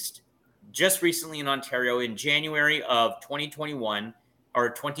increased. Just recently in Ontario, in January of 2021 or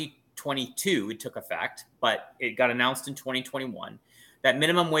 2022, it took effect, but it got announced in 2021 that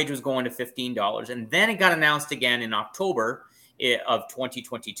minimum wage was going to $15. And then it got announced again in October of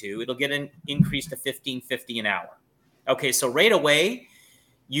 2022. It'll get an increase to $15.50 an hour. Okay, so right away,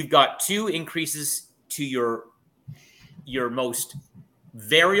 you've got two increases to your your most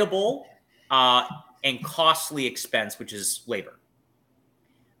variable and costly expense, which is labor.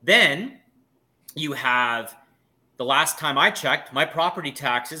 Then you have, the last time I checked, my property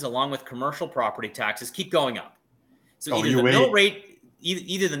taxes, along with commercial property taxes, keep going up. So either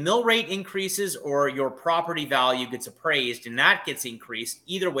the mill rate increases or your property value gets appraised and that gets increased.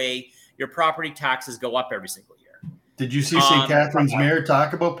 Either way, your property taxes go up every single year. Did you see St. Catharines Mayor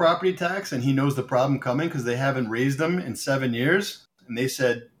talk about property tax, and he knows the problem coming because they haven't raised them in 7 years, and they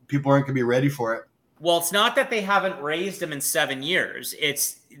said people aren't going to be ready for it. Well, it's not that they haven't raised them in 7 years.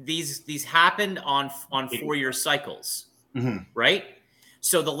 It's these happened on 4-year cycles, right?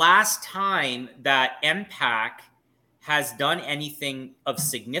 So the last time that MPAC has done anything of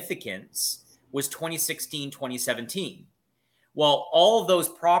significance was 2016, 2017. Well, all of those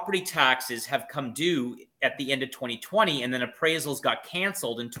property taxes have come due at the end of 2020, and then appraisals got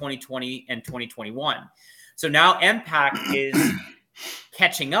canceled in 2020 and 2021. So now MPAC is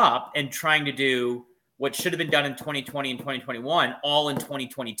catching up and trying to do what should have been done in 2020 and 2021, all in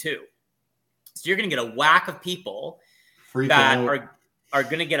 2022. So you're going to get a whack of people that are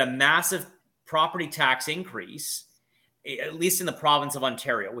going to get a massive property tax increase, at least in the province of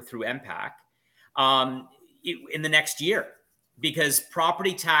Ontario through MPAC, in the next year, because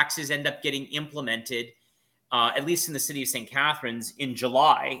property taxes end up getting implemented, at least in the city of St. Catharines, in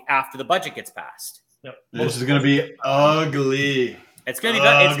July after the budget gets passed. Yep. This is going to be ugly. It's going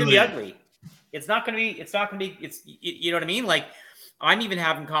to be ugly. It's not going to be, you know what I mean? Like, I'm even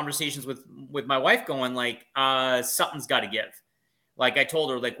having conversations with my wife going like, something's got to give. Like I told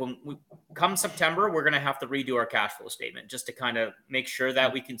her, like when we come September, we're going to have to redo our cash flow statement just to kind of make sure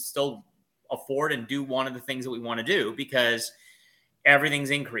that we can still afford and do one of the things that we want to do, because everything's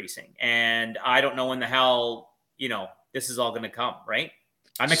increasing. And I don't know when the hell, this is all going to come. Right.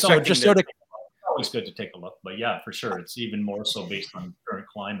 I'm expecting it's always good to take a look, but yeah, for sure. It's even more so based on current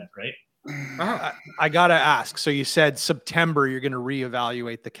climate, right? I got to ask. So you said September, you're going to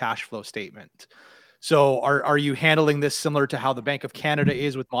reevaluate the cash flow statement. So are you handling this similar to how the Bank of Canada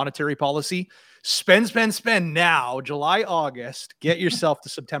is with monetary policy? Spend now, July, August, get yourself to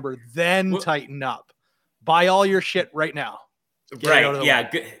September, then tighten up. Buy all your shit right now. Right. Yeah.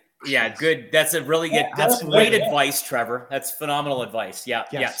 Good. Yeah. Good. That's a really good, that's great advice, Trevor. That's phenomenal advice. Yeah.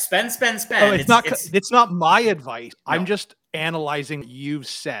 Yes. Yeah. Spend. Oh, it's not my advice. No. I'm just analyzing what you've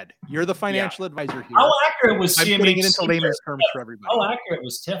said. You're the financial advisor here. How accurate was CMHC? I'm putting it into layman's terms for everybody. How accurate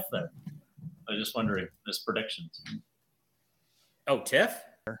was TIFF then? I was just wondering, this predictions. Oh, TIFF?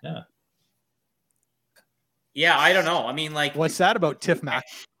 Yeah. Yeah, I don't know. I mean, like, what's that about TIFF, Mac?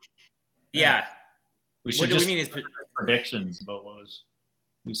 Yeah. We should just mean predictions about what was.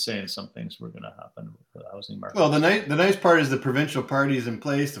 Who's saying some things were going to happen with the housing market? Well, the nice part is the provincial party is in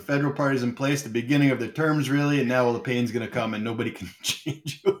place, the federal party is in place, the beginning of the terms really, and now all the pain's going to come and nobody can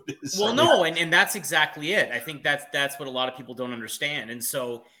change who it is. Well, no, and that's exactly it. I think that's what a lot of people don't understand. And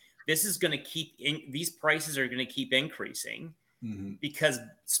so this is going to these prices are going to keep increasing because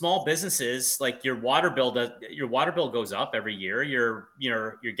small businesses, like your water bill goes up every year.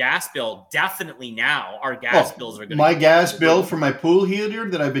 Your gas bill, definitely now our gas bills are going to my gas bill for my pool heater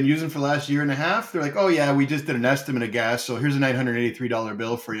that I've been using for the last year and a half. They're like, oh yeah, we just did an estimate of gas. So here's a $983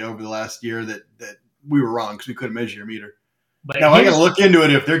 bill for you over the last year that we were wrong because we couldn't measure your meter. But now I got to look into it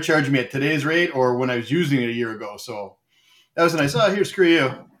if they're charging me at today's rate or when I was using it a year ago. So that was nice. Oh, here, screw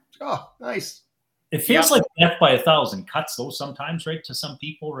you. Oh, nice. It feels like death by 1,000 cuts, though, sometimes, right, to some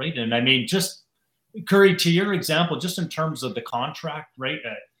people, right? And I mean, just, Curry, to your example, just in terms of the contract, right?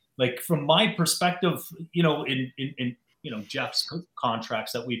 Like from my perspective, in Jeff's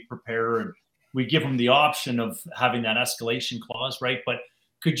contracts that we prepare, and we give him the option of having that escalation clause, right? But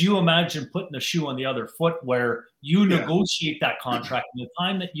could you imagine putting the shoe on the other foot where you negotiate that contract, and the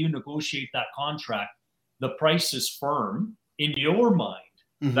time that you negotiate that contract, the price is firm in your mind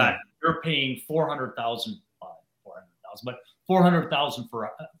that you're paying $400,000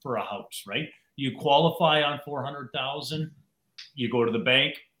 for a house, right? You qualify on $400,000, you go to the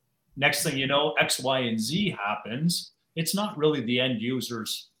bank. Next thing you know, X, Y, and Z happens. It's not really the end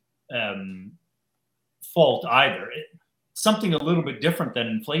user's fault either. Something a little bit different than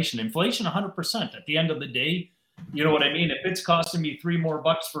inflation. Inflation, 100%. At the end of the day, you know what I mean? If it's costing me $3 more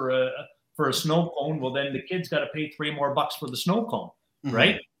for a snow cone, well, then the kid's got to pay $3 more for the snow cone,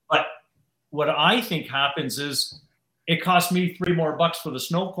 right? But what I think happens is it costs me $3 more for the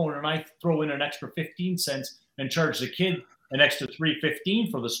snow cone, and I throw in an extra 15 cents and charge the kid an extra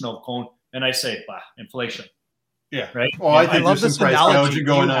 $3.15 for the snow cone, and I say, inflation. Yeah. Right. Well, I think there's some price gouging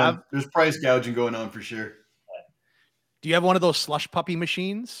going on. There's price gouging going on for sure. Do you have one of those slush puppy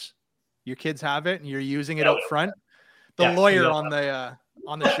machines? Your kids have it, and you're using it out front. lawyer on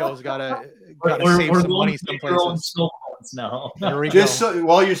the show's gotta We're save some going money to make our own someplace. snow cones now. There we Just go. so,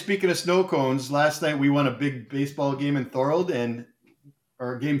 while you're speaking of snow cones, last night we won a big baseball game in Thorold, and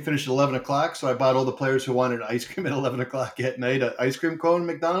our game finished at 11 o'clock. So I bought all the players who wanted ice cream at 11 o'clock at night, an ice cream cone at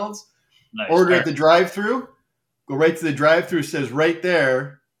McDonald's. Nice. Order at the drive-through. Go right to the drive-through. Says right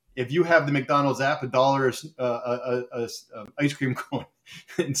there, if you have the McDonald's app, $1 a ice cream cone.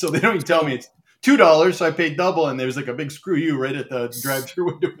 And so they don't even tell me it's $2. So I paid double, and there's like a big screw you right at the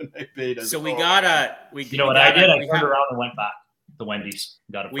drive-through window when I paid. So we gotta. You know what I did? I turned around and went back to Wendy's.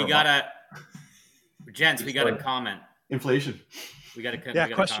 Gents, we got a comment. Inflation. We got a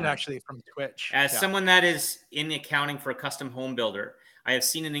Question comment. actually from Twitch. As someone that is in the accounting for a custom home builder, I have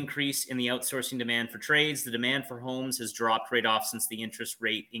seen an increase in the outsourcing demand for trades. The demand for homes has dropped right off since the interest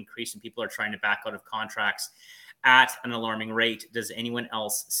rate increase, and people are trying to back out of contracts at an alarming rate. Does anyone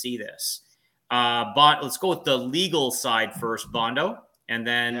else see this? Let's go with the legal side first, Bondo, and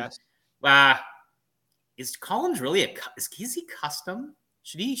then is Collins really is he custom?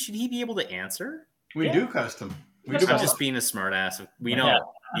 Should he be able to answer? We do custom. I'm just being a smart ass. We know.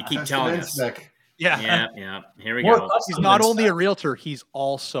 You keep telling us. Yeah. Here we go. He's not only a realtor, he's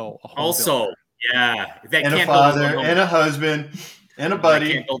also a home builder. And a father, and a husband, and a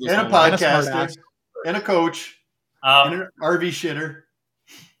buddy, and a podcaster, and a coach, and an RV shitter.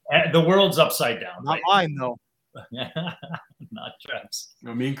 The world's upside down. Not mine, though. Not Travis.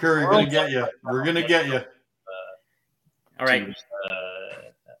 No, me and Curry are going to get you. We're going to get you. All right.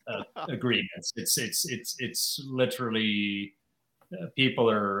 Agreements. It's literally people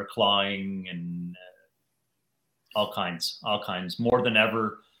are clawing and all kinds more than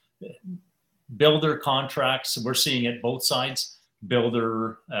ever. Builder contracts, we're seeing it both sides.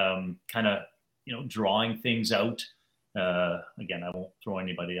 Builder kind of drawing things out. Again, I won't throw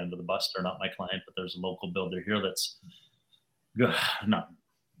anybody under the bus. They're not my client, but there's a local builder here that's not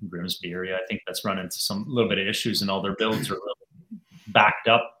Grimsby area. I think that's run into some little bit of issues, and all their builds are a little backed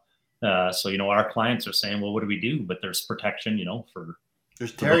up. So our clients are saying, well, what do we do? But there's protection,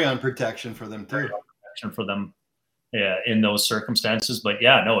 there's Tarion protection for them too. Protection for them in those circumstances. But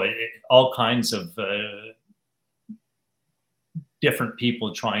all kinds of different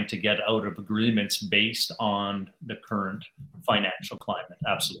people trying to get out of agreements based on the current financial climate.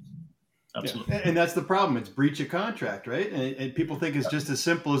 Absolutely. Yeah. And that's the problem. It's breach of contract, right? And people think it's just as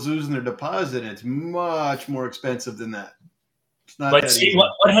simple as losing their deposit. It's much more expensive than that. It's not. But see,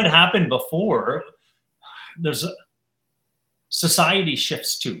 what had happened before, there's society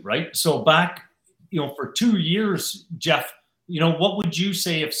shifts too, right? So back, for 2 years, Jeff, what would you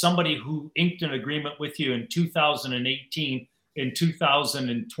say if somebody who inked an agreement with you in 2018, in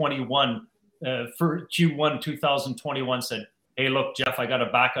 2021, for Q1 2021 said, hey, look, Jeff, I got to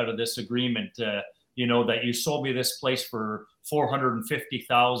back out of this agreement. That you sold me this place for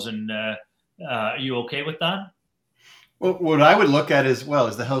 $450,000. Are you okay with that? Well, what I would look at is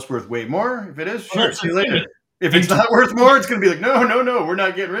the house worth way more? If it is, sure, see you later. If it's not worth more, it's going to be like, no, we're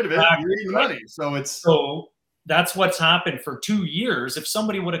not getting rid of it. Exactly. You're eating money. So that's what's happened for 2 years. If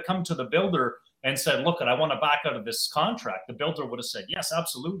somebody would have come to the builder and said, look, I want to back out of this contract, the builder would have said, yes,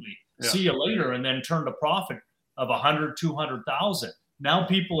 absolutely. Yeah. See you later. And then turned a profit of 100, 200,000. Now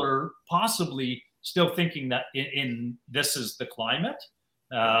people are possibly still thinking that in this is the climate.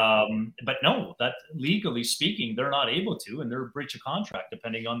 But no, that legally speaking, they're not able to, and they're a breach of contract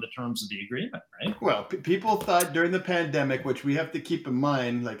depending on the terms of the agreement, right? Well, people thought during the pandemic, which we have to keep in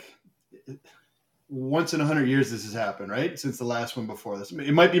mind, like once in 100 years this has happened, right? Since the last one before this.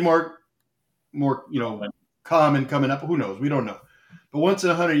 It might be more common coming up. Who knows? We don't know. But once in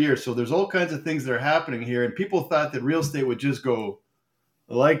 100 years. So there's all kinds of things that are happening here. And people thought that real estate would just go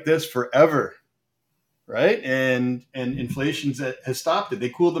like this forever, right? And inflation has stopped it. They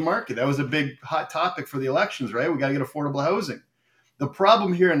cooled the market. That was a big hot topic for the elections, right? We got to get affordable housing. The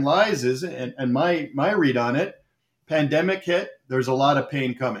problem herein lies is, and my read on it, pandemic hit, there's a lot of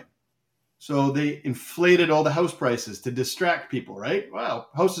pain coming. So they inflated all the house prices to distract people, right? Wow,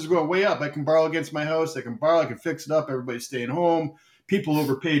 houses are going way up. I can borrow against my house. I can fix it up. Everybody's staying home. People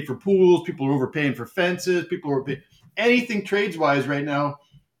overpaid for pools. People are overpaying for fences. People are overpaying. Anything trades-wise right now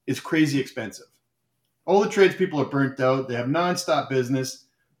is crazy expensive. All the tradespeople are burnt out. They have nonstop business.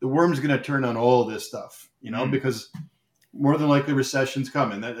 The worm's going to turn on all this stuff, because more than likely recession's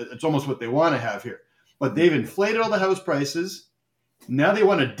coming. It's almost what they want to have here. But they've inflated all the house prices. Now they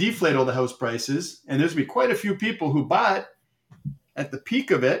want to deflate all the house prices. And there's going to be quite a few people who bought at the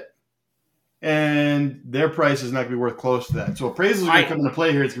peak of it. And their price is not going to be worth close to that. So appraisals are going to come into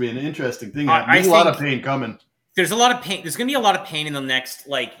play here. It's going to be an interesting thing. There's a lot of pain coming. there's a lot of pain. There's going to be a lot of pain in the next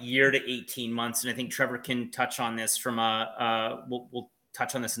like year to 18 months. And I think Trevor can touch on this from we'll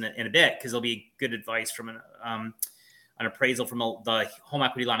touch on this in a bit, because there'll be good advice from an appraisal from the home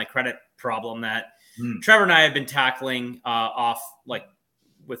equity line of credit problem that Trevor and I have been tackling off, like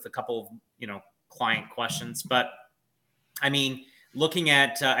with a couple of, client questions. But I mean, looking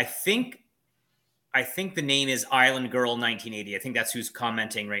at, I think the name is Island Girl 1980. I think that's who's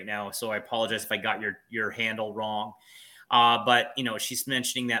commenting right now. So I apologize if I got your handle wrong. But she's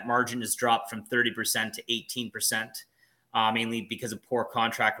mentioning that margin has dropped from 30% to 18%, mainly because of poor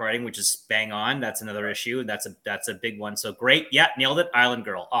contract writing, which is bang on. That's another issue. That's a big one. So great. Yeah, nailed it. Island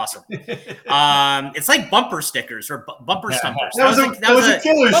Girl. Awesome. It's like bumper stickers or bumper stumpers. That was a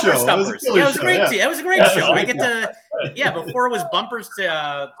killer show. That was great. That was a great show. I get to, before it was bumper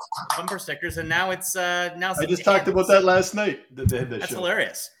stickers, and now it's now. I just talked about that last night. That's show.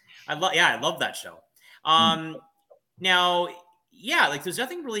 Hilarious. I love that show. Now, like there's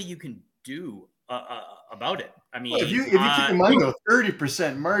nothing really you can do about it. I mean, if you keep in mind though,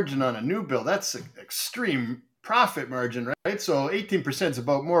 30% margin on a new build, that's an extreme profit margin, right? So 18% is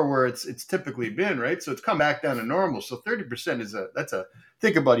about more where it's typically been, right? So it's come back down to normal. So 30%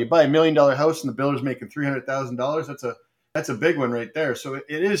 think about it. You buy $1 million house and the builder's making $300,000. That's a big one right there. So it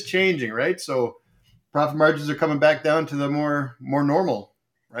is changing, right? So profit margins are coming back down to the more normal,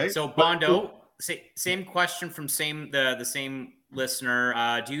 right? So Bondo, same question from the same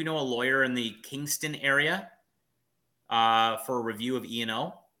listener. Do you know a lawyer in the Kingston area for a review of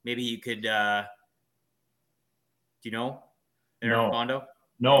E&O? Maybe you could. Do you know? No, Bondo?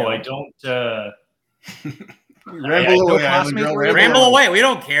 No, I don't. Ramble away. We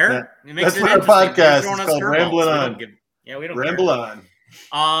don't care. Yeah. That's what our podcast is called. Rambling on. We don't ramble care.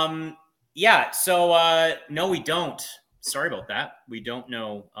 On. So no, we don't. Sorry about that. We don't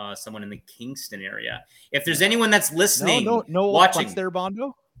know someone in the Kingston area. If there's anyone that's listening, no watching there,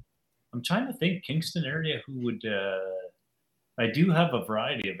 Bondo. I'm trying to think Kingston area who would. I do have a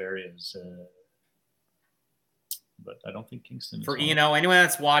variety of areas, but I don't think Kingston. For anyone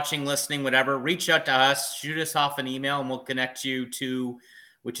that's watching, listening, whatever, reach out to us, shoot us off an email, and we'll connect you to,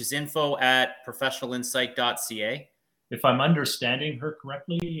 which is info@professionalinsight.ca. If I'm understanding her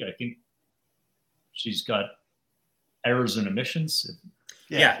correctly, I think she's got errors and omissions.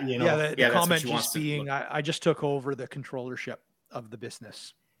 The comment just being, I just took over the controllership of the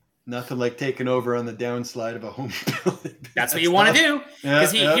business. Nothing like taking over on the downslide of a home building. That's what you want to do.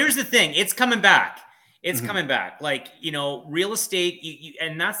 Because here's the thing. It's coming back. It's coming back. Like, real estate,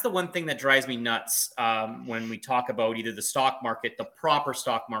 and that's the one thing that drives me nuts when we talk about either the stock market, the proper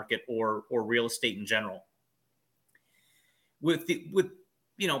stock market, or real estate in general. With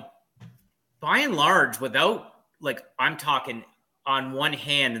by and large, without, like, I'm talking on one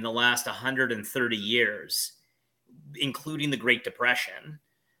hand in the last 130 years, including the Great Depression,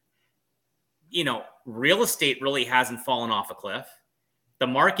 real estate really hasn't fallen off a cliff. The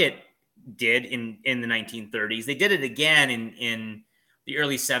market did in the 1930s. They did it again in the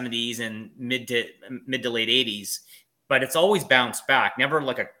early 70s and mid to late 80s, but it's always bounced back. Never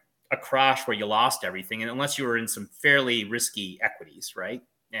like a crash where you lost everything, and unless you were in some fairly risky equities, right?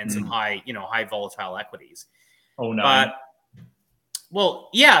 And some high volatile equities. Oh no.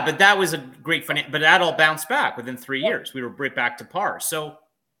 But that was a great but that all bounced back within 3 years. We were right back to par. So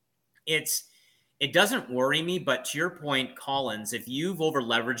it doesn't worry me, but to your point, Collins, if you've over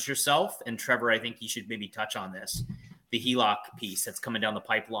leveraged yourself, and Trevor, I think you should maybe touch on this, the HELOC piece that's coming down the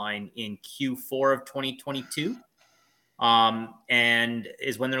pipeline in Q4 of 2022, and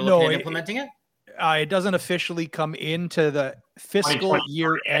is when they're looking at implementing it. It doesn't officially come into the fiscal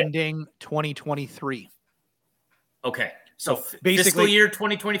year ending 2023. Okay. So basically, fiscal year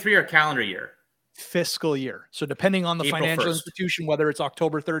 2023 or calendar year? Fiscal year. So depending on the April financial 1st. Institution, whether it's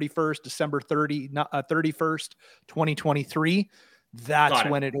October 31st, December 31st, 2023, that's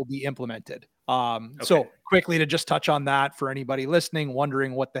when it will be implemented. So quickly to just touch on that for anybody listening,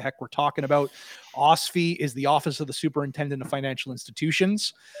 wondering what the heck we're talking about. OSFI is the Office of the Superintendent of Financial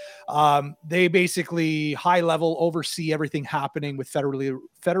Institutions. They basically high level oversee everything happening with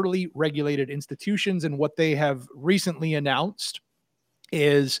federally regulated institutions. And what they have recently announced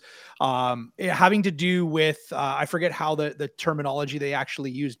is having to do with, I forget how the terminology they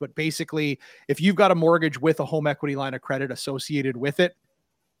actually used, but basically if you've got a mortgage with a home equity line of credit associated with it,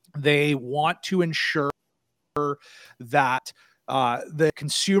 they want to ensure that the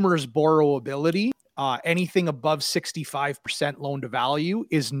consumer's borrowability, anything above 65% loan to value,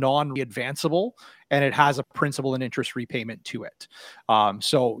 is non-readvanceable, and it has a principal and interest repayment to it.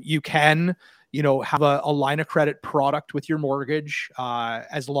 So you can have a line of credit product with your mortgage,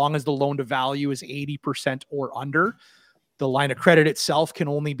 as long as the loan to value is 80% or under. The line of credit itself can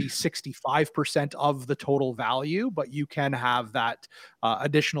only be 65% of the total value, but you can have that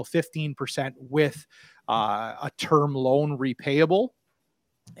additional 15% with a term loan repayable.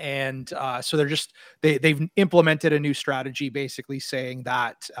 And so they've implemented a new strategy, basically saying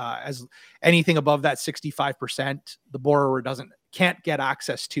that as anything above that 65%, the borrower can't get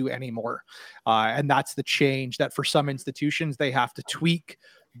access to anymore. And that's the change that for some institutions, they have to tweak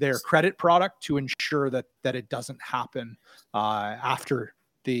their credit product to ensure that it doesn't happen after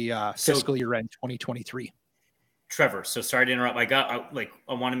the fiscal year end 2023. Trevor, so sorry to interrupt.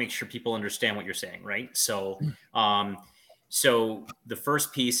 I want to make sure people understand what you're saying, right? So, so the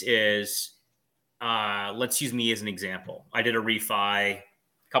first piece is, let's use me as an example. I did a refi a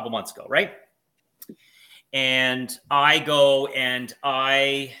couple months ago, right? And I go and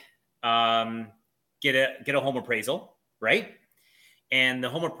I get a home appraisal, right? And the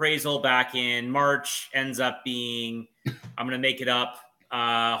home appraisal back in March ends up being, I'm going to make it up,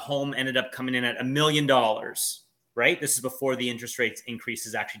 home ended up coming in at $1 million, right? This is before the interest rates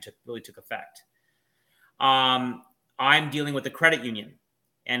increases actually took effect. I'm dealing with the credit union.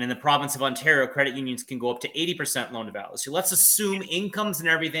 And in the province of Ontario, credit unions can go up to 80% loan to value. So let's assume incomes and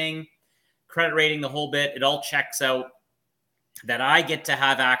everything, credit rating, the whole bit, it all checks out, that I get to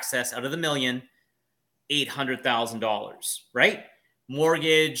have access out of the million, $800,000, right?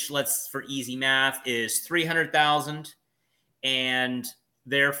 Mortgage, for easy math, is $300,000, and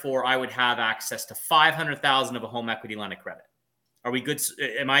therefore I would have access to $500,000 of a home equity line of credit. Are we good?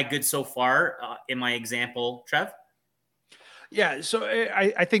 Am I good so far in my example, Trev? Yeah. So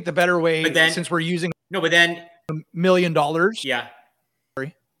I think the better way, since we're using $1 million, yeah.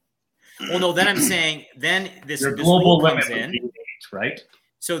 Sorry. Well, no. Then I'm saying this global rule comes in, right?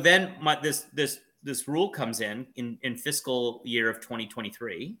 So then this rule comes in fiscal year of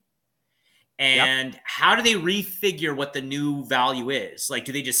 2023. And how do they refigure what the new value is? Like,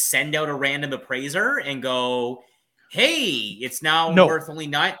 do they just send out a random appraiser and go, hey, it's now worth only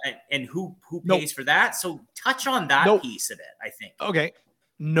 $9, and who pays for that? So touch on that piece of it, I think. Okay.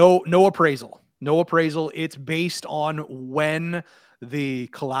 No appraisal. No appraisal. It's based on when the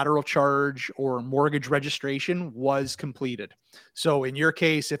collateral charge or mortgage registration was completed. So in your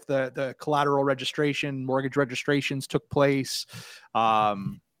case, if the collateral registration, mortgage registrations took place,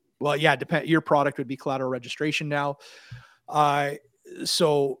 your product would be collateral registration now.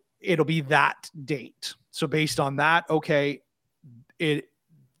 So it'll be that date. So based on that, okay, the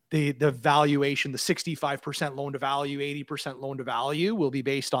valuation, the 65% loan to value, 80% loan to value will be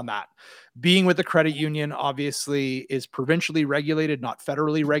based on that. Being with the credit union obviously is provincially regulated, not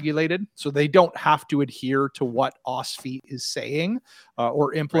federally regulated. So they don't have to adhere to what OSFI is saying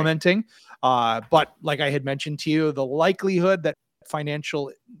or implementing. Right. But like I had mentioned to you, the likelihood that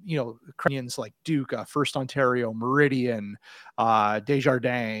financial, credit unions like Duke, First Ontario, Meridian,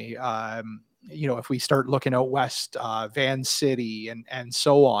 Desjardins, if we start looking out west, Van City and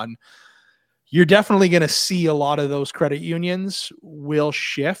so on, you're definitely going to see a lot of those credit unions will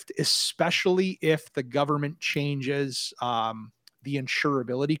shift, especially if the government changes the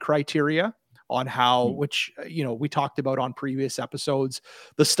insurability criteria on how, which, we talked about on previous episodes,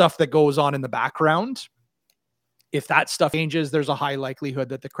 the stuff that goes on in the background. If that stuff changes, there's a high likelihood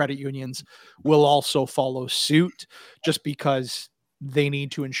that the credit unions will also follow suit, just because they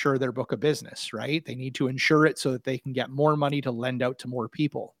need to insure their book of business, right? They need to insure it so that they can get more money to lend out to more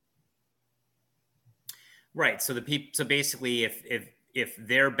people. Right. So basically, if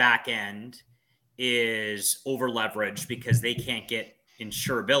their back end is over leveraged because they can't get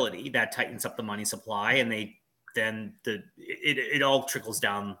insurability, that tightens up the money supply, and it all trickles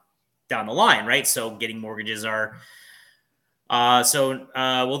down the line, right? So getting mortgages are.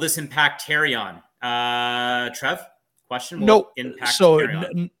 Will this impact Tarion? Trev? Question? No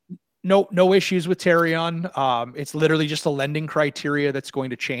issues with Tarion. It's literally just a lending criteria that's going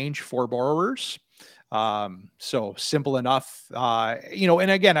to change for borrowers. So simple enough.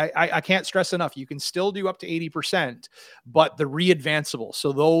 And again, I can't stress enough, you can still do up to 80%, but the readvanceable,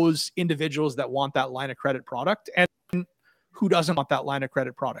 so those individuals that want that line of credit product, and who doesn't want that line of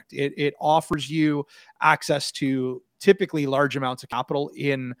credit product, it offers you access to typically large amounts of capital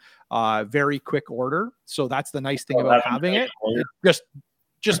in very quick order. So that's the nice thing about having it. It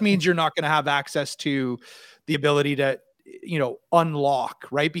just means you're not going to have access to the ability to, unlock,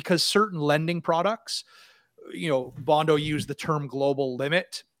 right? Because certain lending products, Bondo used the term global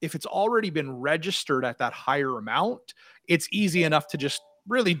limit. If it's already been registered at that higher amount, it's easy enough to just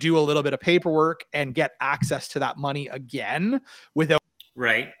really do a little bit of paperwork and get access to that money again without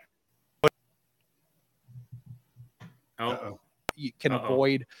you can Uh-oh.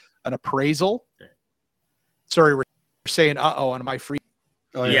 avoid an appraisal. Okay. Sorry, we're saying and am I free?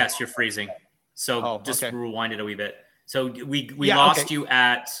 Oh, yeah. Yes, you're freezing. So just okay. rewind it a wee bit. So we Yeah, lost okay. you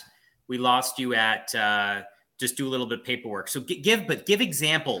at just do a little bit of paperwork. So give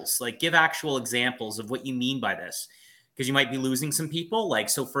examples, like give actual examples of what you mean by this, because you might be losing some people. Like,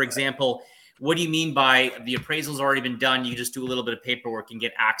 so for example, what do you mean by the appraisal's already been done? You just do a little bit of paperwork and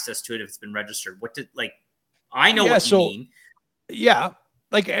get access to it if it's been registered. I know what you mean. Yeah.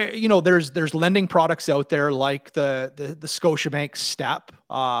 Like, there's lending products out there like the Scotiabank Step,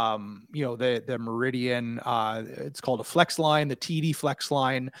 the Meridian, it's called a Flex Line, the TD Flex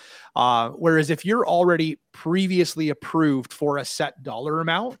Line. Whereas if you're already previously approved for a set dollar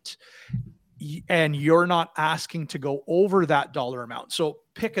amount and you're not asking to go over that dollar amount. So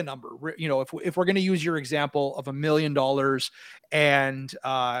pick a number, if we're going to use your example of $1 million and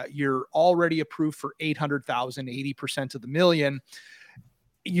you're already approved for 800,000, 80% of the million,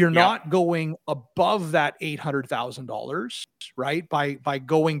 you're not going above that $800,000, right? By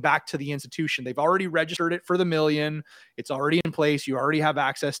going back to the institution. They've already registered it for the $1 million. It's already in place. You already have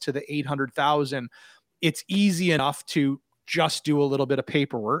access to the 800,000. It's easy enough to just do a little bit of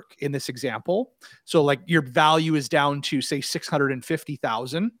paperwork in this example. So like your value is down to say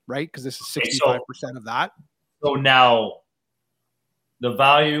 650,000, right? Because this is 65% of that. So now the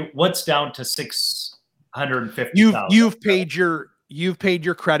value, what's down to 650,000? You've paid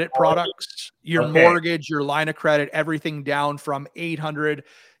your credit products, your mortgage, your line of credit, everything down from 800.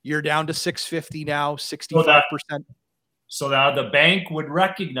 You're down to 650 now, 65%. So now the bank would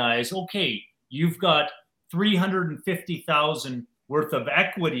recognize, okay, you've got 350,000 worth of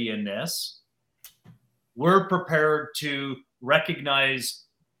equity in this. We're prepared to recognize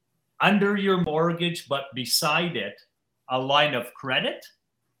under your mortgage, but beside it, a line of credit.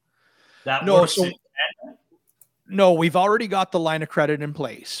 No, we've already got the line of credit in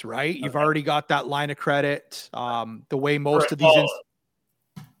place, right? You've already got that line of credit. The way most of these,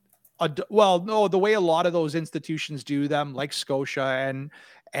 the way a lot of those institutions do them, like Scotia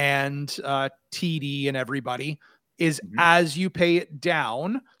and TD and everybody, is as you pay it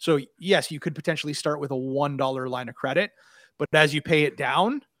down. So yes, you could potentially start with a $1 line of credit, but as you pay it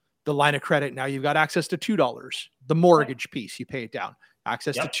down, the line of credit, now you've got access to $2. The mortgage piece, you pay it down.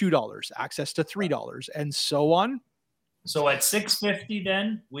 Access to $2, access to $3, and so on. So at 650,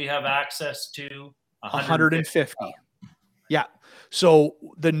 then we have access to 150. Yeah. So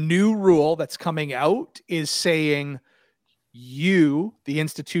the new rule that's coming out is saying you, the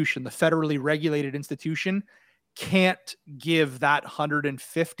institution, the federally regulated institution, can't give that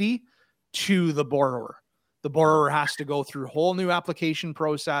 150 to the borrower. The borrower has to go through a whole new application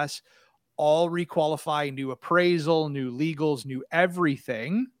process, all requalify, new appraisal, new legals, new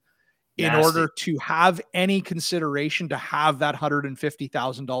everything in order to have any consideration to have that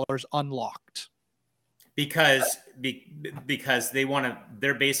 $150,000 unlocked. Because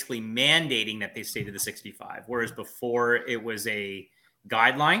they're basically mandating that they stay to the 65, whereas before it was a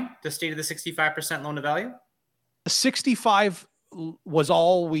guideline to stay to the 65% loan to value. 65 was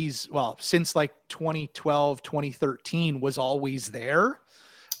always, since like 2012, 2013 was always there.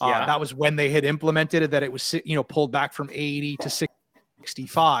 That was when they had implemented it, that it was, pulled back from 80 to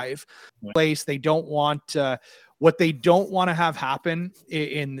 65 place. They don't want, what they don't want to have happen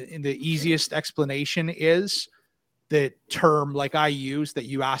in the easiest explanation is the term, like I use, that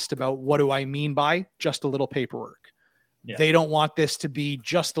you asked about, what do I mean by just a little paperwork? Yeah. They don't want this to be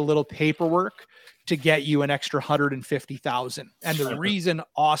just a little paperwork to get you an extra 150,000. And the reason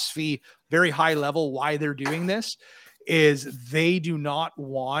OSFI, very high level, why they're doing this is they do not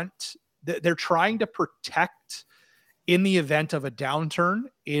want, they're trying to protect in the event of a downturn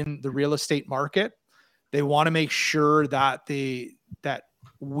in the real estate market. They want to make sure that that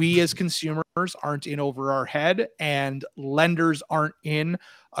we as consumers aren't in over our head and lenders aren't in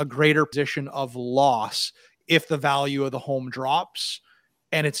a greater position of loss if the value of the home drops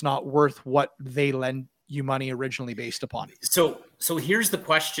and it's not worth what they lend you money originally based upon. So here's the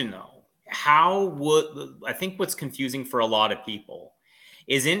question though. I think what's confusing for a lot of people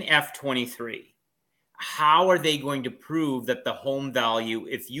is in F23, how are they going to prove that the home value,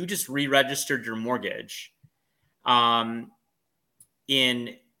 if you just re-registered your mortgage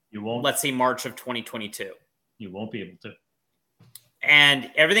let's say March of 2022, you won't be able to. And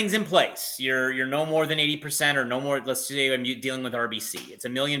everything's in place. You're no more than 80% or no more. Let's say I'm dealing with RBC. It's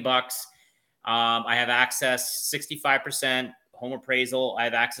 $1 million. I have access 65% home appraisal. I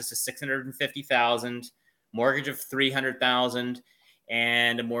have access to 650,000, mortgage of 300,000,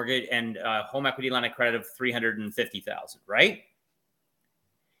 and a mortgage and home equity line of credit of 350,000. Right.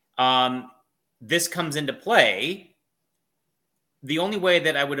 This comes into play the only way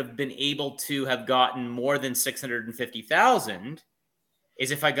that I would have been able to have gotten more than 650,000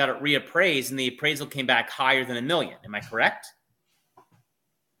 is if I got it reappraised and the appraisal came back higher than $1 million. Am I correct?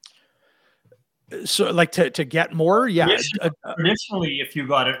 So like to get more? Yeah. Traditionally, if you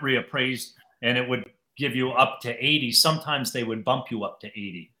got it reappraised and it would give you up to 80, sometimes they would bump you up to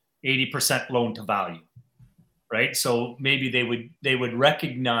 80% loan to value, right? So maybe they would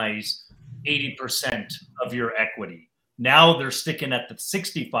recognize 80% of your equity. Now they're sticking at the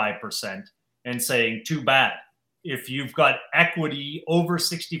 65% and saying, too bad. If you've got equity over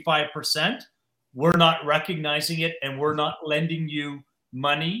 65%, we're not recognizing it and we're not lending you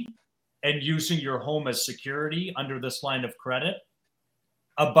money and using your home as security under this line of credit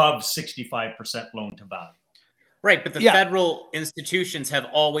above 65% loan to value. Right, but the federal institutions have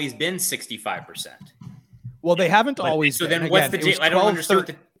always been 65%. Well, they haven't always so been. Then what's the I don't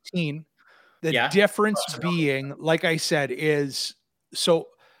understand. The difference being, like I said, is so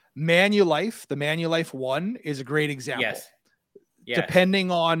Manulife, the Manulife One is a great example. Yes.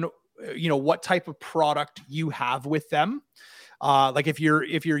 Depending on what type of product you have with them. Like if you're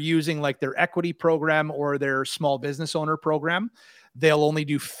using like their equity program or their small business owner program, they'll only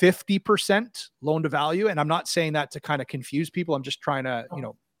do 50% loan to value. And I'm not saying that to kind of confuse people. I'm just trying to,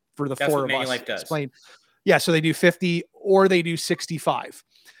 for the four of us explain. Yeah. So they do 50 or they do 65.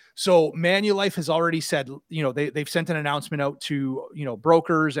 So Manulife has already said, they've sent an announcement out to,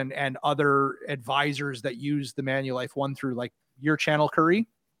 brokers and other advisors that use the Manulife One through like your channel, Curry.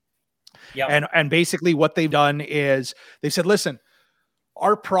 Yeah. And basically what they've done is they said, listen,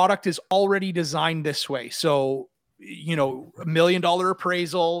 our product is already designed this way. So, $1 million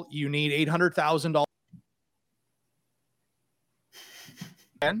appraisal, you need $800,000.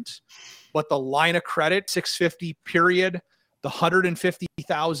 But the line of credit, 650 period, the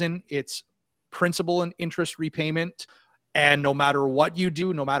 150,000, it's principal and interest repayment. And no matter what you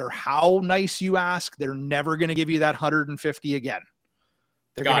do, no matter how nice you ask, they're never going to give you that 150 again.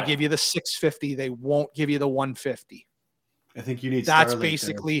 They're going to give you the 650. They won't give you the 150. I think you need. That's Starlink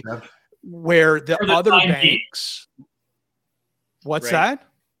basically there. where the other banks. What's that?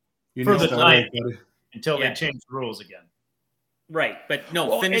 You for need the Starlink, time until they change the rules again. Right, but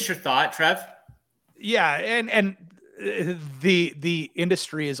no. Finish your thought, Trev. Yeah, and the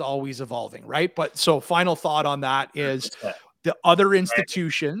industry is always evolving, right? But so final thought on that is the other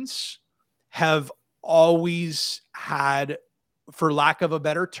institutions have always had, for lack of a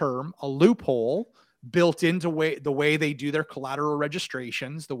better term, a loophole built into the way they do their collateral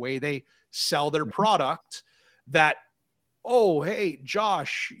registrations, the way they sell their product that, oh, hey,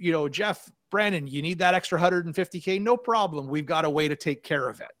 Josh, Jeff, Brandon, you need that extra 150K? No problem. We've got a way to take care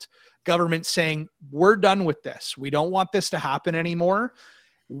of it. Government saying, we're done with this. We don't want this to happen anymore.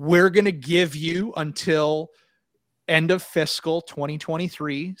 We're going to give you until end of fiscal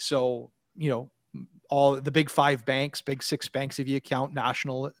 2023. So, all the big 5 banks, big 6 banks, if you count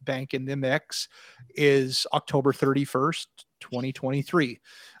National Bank in the mix, is October 31st, 2023.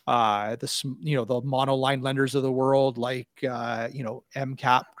 The monoline lenders of the world, like,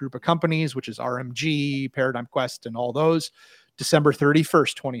 MCAP group of companies, which is RMG, Paradigm Quest, and all those, December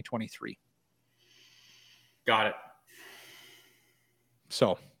 31st, 2023. Got it.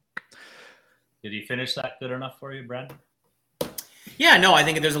 So. Did he finish that good enough for you, Brandon? Yeah, no, I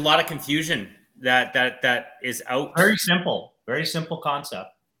think there's a lot of confusion that is out. Very simple concept.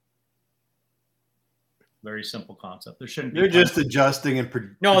 Very simple concept. There shouldn't be. You're just adjusting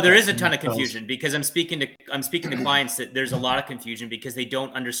and. No, there is a ton of confusion because I'm speaking to clients that there's a lot of confusion because they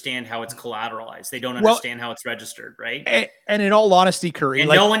don't understand how it's collateralized. They don't understand how it's registered, right? And in all honesty, Curry, and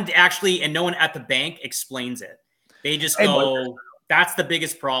no one at the bank explains it. They just go, that's the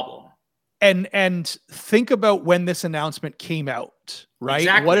biggest problem. And think about when this announcement came out, right?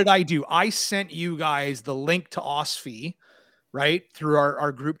 Exactly. What did I do? I sent you guys the link to OSFI, right? Through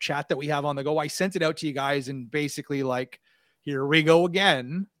our group chat that we have on the go. I sent it out to you guys and basically like, here we go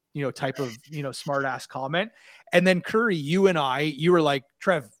again, type of, smart ass comment. And then Curry, you were like,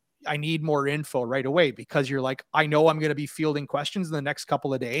 Trev, I need more info right away because you're like, I know I'm going to be fielding questions in the next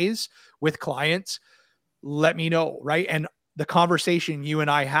couple of days with clients. Let me know. Right. And the conversation you and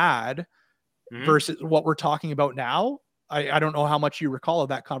I had versus what we're talking about now, I don't know how much you recall of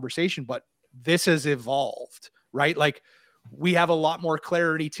that conversation, but this has evolved, right? Like we have a lot more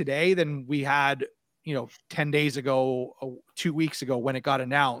clarity today than we had, 10 days ago, 2 weeks ago when it got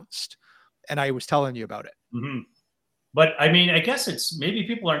announced. And I was telling you about it. Mm-hmm. But I mean, I guess it's maybe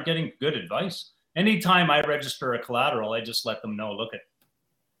people aren't getting good advice. Anytime I register a collateral, I just let them know, look at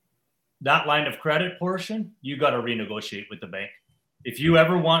that line of credit portion, you got to renegotiate with the bank. If you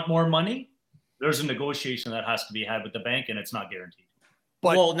ever want more money, there's a negotiation that has to be had with the bank, and it's not guaranteed.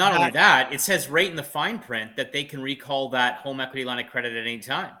 But well, not only that, it says right in the fine print that they can recall that home equity line of credit at any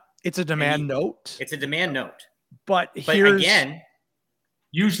time. it's a demand note. It's a demand note. But again,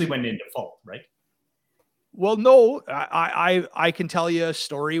 usually when in default, right? Well, no, I can tell you a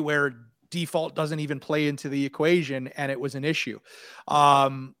story where default doesn't even play into the equation and it was an issue.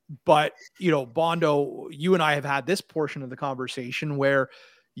 But, Bondo, you and I have had this portion of the conversation where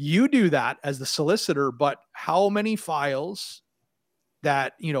you do that as the solicitor, but how many files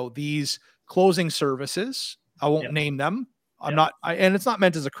that, these closing services, I won't name them. I'm not, and it's not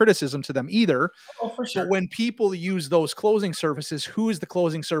meant as a criticism to them either. Oh, for sure. But when people use those closing services, who is the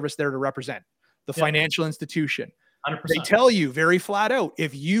closing service there to represent? The financial institution. 100%. They tell you very flat out,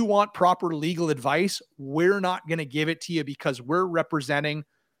 if you want proper legal advice, we're not going to give it to you because we're representing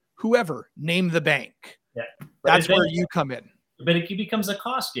whoever, name the bank. Yeah. That's where you come in. But it becomes a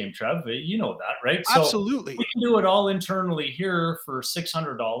cost game, Trev. You know that, right? Absolutely. So we can do it all internally here for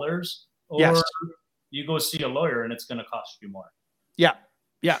 $600, or you go see a lawyer and it's going to cost you more. Yeah.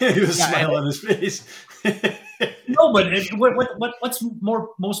 Yeah. He was smiling on his face. No, but what's more?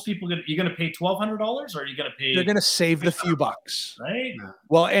 Most people you're going to pay $1,200, or are you going to pay? They're going to save the few bucks, right?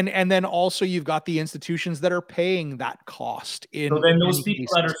 Well, and then also you've got the institutions that are paying that cost. So then those people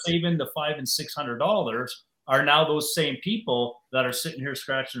that are saving the $500 and $600 are now those same people that are sitting here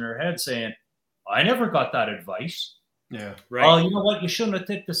scratching their head saying, "I never got that advice." Yeah, right. Well, you know what? You shouldn't have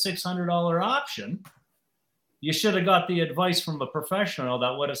took the $600 option. You should have got the advice from a professional that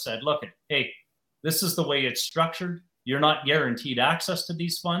would have said, "Look, hey, this is the way it's structured. You're not guaranteed access to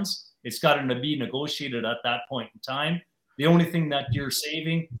these funds. It's got to be negotiated at that point in time. The only thing that you're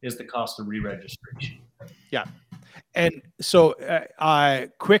saving is the cost of re-registration." Yeah. And so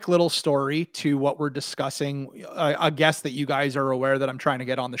quick little story to what we're discussing. A guest that you guys are aware that I'm trying to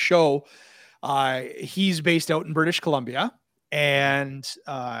get on the show. He's based out in British Columbia. And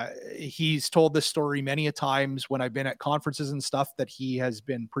he's told this story many a times when I've been at conferences and stuff that he has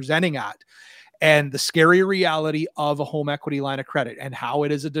been presenting at. And the scary reality of a home equity line of credit and how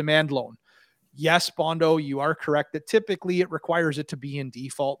it is a demand loan. Yes, Bondo, you are correct that typically it requires it to be in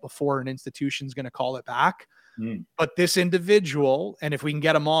default before an institution's going to call it back. But this individual, and if we can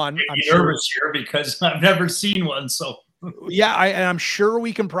get him on, I'm nervous here because I've never seen one. So yeah, and I'm sure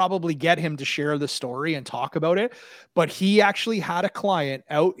we can probably get him to share the story and talk about it. But he actually had a client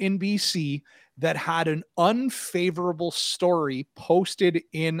out in BC that had an unfavorable story posted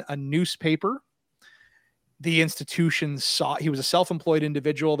in a newspaper. The institution saw, he was a self-employed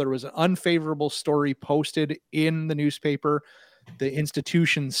individual. There was an unfavorable story posted in the newspaper. The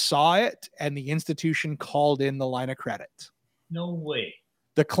institution saw it and the institution called in the line of credit. No way.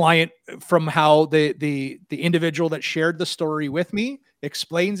 The client, from how the individual that shared the story with me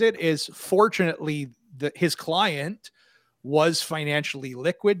explains it, is fortunately his client was financially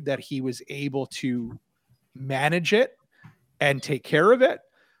liquid, that he was able to manage it and take care of it.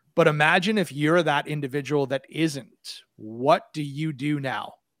 But imagine if you're that individual that isn't. What do you do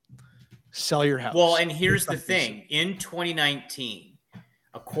now? Sell your house. Well, and here's the thing. In 2019,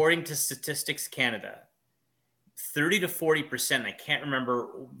 according to Statistics Canada, 30 to 40%, I can't remember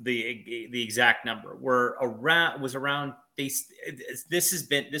the exact number, was around this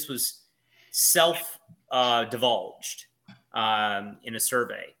was self divulged in a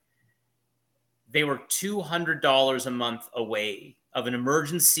survey. They were $200 a month away of an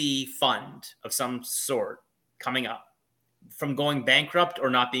emergency fund of some sort coming up from going bankrupt or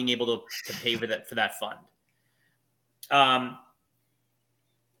not being able to pay for that fund. I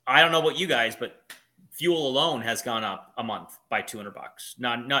don't know about you guys, but fuel alone has gone up a month by $200.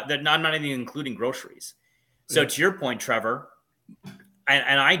 Not even including groceries. So to your point, Trevor,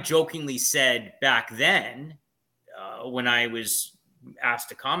 and I jokingly said back then when I was asked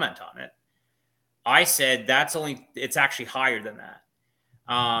to comment on it, I said it's actually higher than that.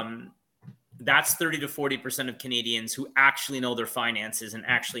 That's 30 to 40% of Canadians who actually know their finances and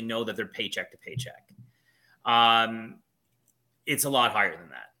actually know that they're paycheck to paycheck. It's a lot higher than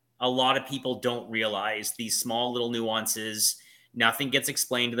that. A lot of people don't realize these small little nuances. Nothing gets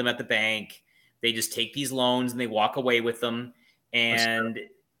explained to them at the bank. They just take these loans and they walk away with them. And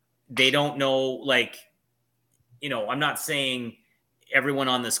they don't know, I'm not saying everyone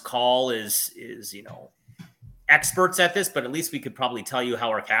on this call is experts at this, but at least we could probably tell you how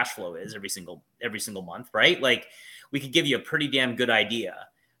our cash flow is every single month, right? Like, we could give you a pretty damn good idea.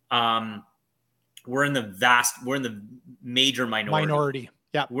 We're in the major minority.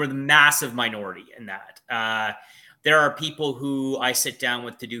 Yeah. We're the massive minority in that. There are people who I sit down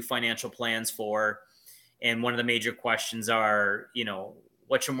with to do financial plans for. And one of the major questions are,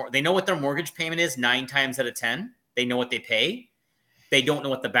 they know what their mortgage payment is 9 times out of 10. They know what they pay. They don't know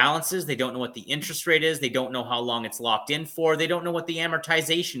what the balance is. They don't know what the interest rate is. They don't know how long it's locked in for. They don't know what the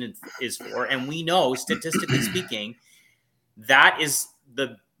amortization is for. And we know, statistically speaking, that is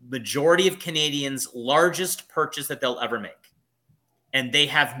the majority of Canadians' largest purchase that they'll ever make. And they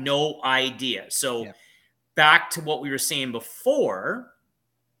have no idea. So back to what we were saying before,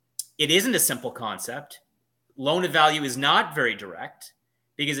 it isn't a simple concept. Loan to value is not very direct,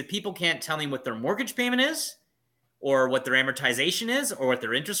 because if people can't tell me what their mortgage payment is, or what their amortization is, or what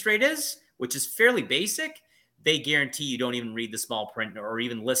their interest rate is, which is fairly basic, they guarantee you don't even read the small print or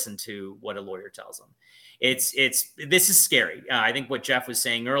even listen to what a lawyer tells them. This is scary. I think what Jeff was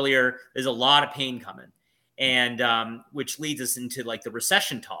saying earlier, there's a lot of pain coming, and which leads us into like the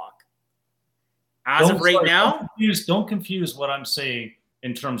recession talk. Don't confuse what I'm saying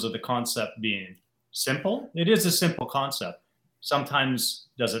in terms of the concept being simple. It is a simple concept. Sometimes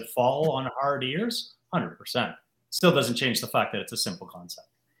does it fall on hard ears? 100%. Still doesn't change the fact that it's a simple concept.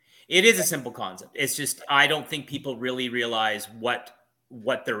 It is a simple concept. It's just, I don't think people really realize what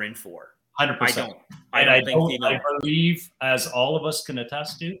they're in for. 100%. I believe, as all of us can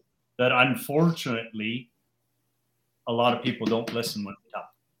attest to, that unfortunately, a lot of people don't listen when we talk.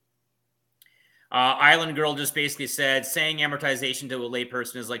 Island Girl just basically said, saying amortization to a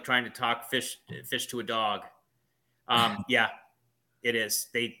layperson is like trying to talk fish to a dog. Yeah, it is.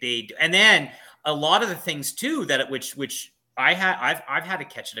 They and then a lot of the things too which I've had to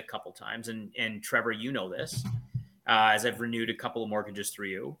catch it a couple times, and Trevor, you know this, as I've renewed a couple of mortgages through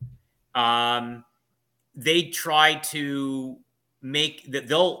you. They try to make that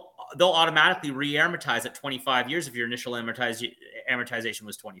they'll automatically re-amortize at 25 years if your initial amortization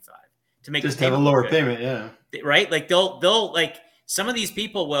was 25 to make just have a lower payment. Yeah, right. Like they'll like, some of these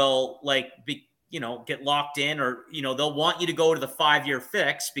people will like be, get locked in, or, they'll want you to go to the 5-year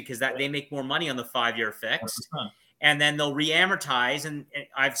fix because that they make more money on the 5-year fix. 100%. And then they'll re-amortize. And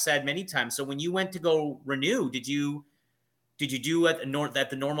I've said many times, so when you went to go renew, did you do at the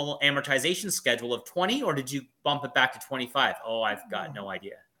normal amortization schedule of 20, or did you bump it back to 25? Oh, I've got no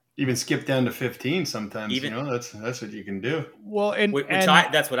idea. Even skip down to 15 sometimes. That's what you can do. Well,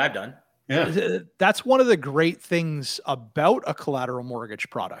 that's what I've done. Yeah, that's one of the great things about a collateral mortgage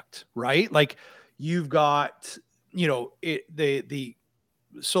product, right? Like, you've got,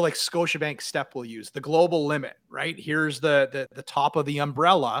 so like Scotiabank STEP will use the global limit, right? Here's the top of the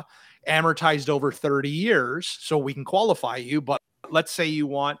umbrella, amortized over 30 years. So we can qualify you, but let's say you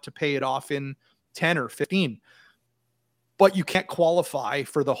want to pay it off in 10 or 15, but you can't qualify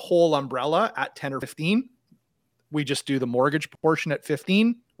for the whole umbrella at 10 or 15. We just do the mortgage portion at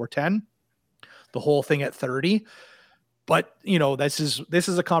 15 or 10, the whole thing at 30. But, this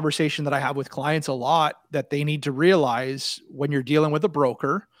is a conversation that I have with clients a lot, that they need to realize when you're dealing with a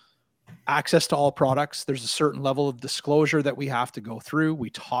broker, access to all products, there's a certain level of disclosure that we have to go through.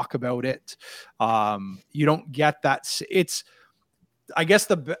 We talk about it. You don't get that. It's, I guess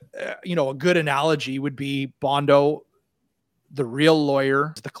a good analogy would be Bondo, the real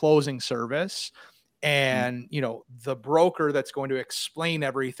lawyer, the closing service, and, the broker that's going to explain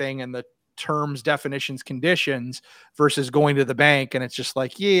everything and the terms, definitions, conditions, versus going to the bank and it's just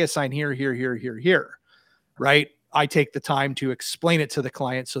like, yeah, sign here, right? I take the time to explain it to the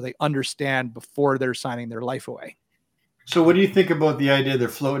client so they understand before they're signing their life away. So what do you think about the idea they're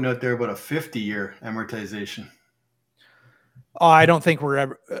floating out there about a 50-year amortization? I don't think we're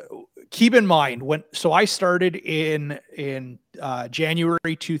ever keep in mind so I started in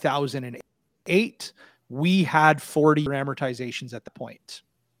January 2008, we had 40-year amortizations at the point.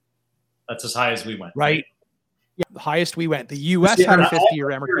 That's as high as we went. Right. Yeah, the highest we went. The U.S. had a 50-year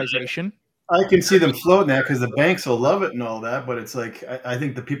amortization. I can see them floating that because the banks will love it and all that, but it's like, I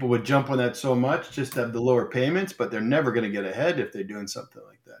think the people would jump on that so much just to have the lower payments, but they're never going to get ahead if they're doing something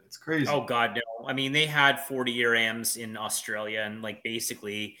like that. It's crazy. Oh God, no. I mean, they had 40-year AMs in Australia, and like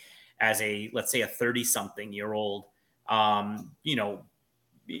basically as let's say a 30-something-year-old, that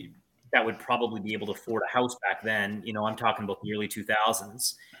would probably be able to afford a house back then. I'm talking about the early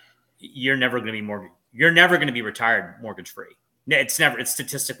 2000s. You're never going to be retired mortgage free. It's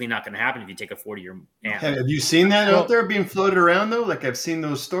statistically not going to happen if you take a 40-year AM. Have you seen that out there being floated around though? Like, I've seen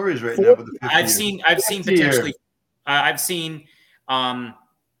those stories right now. I've seen potentially, I've seen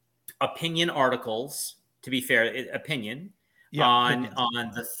opinion articles, to be fair, on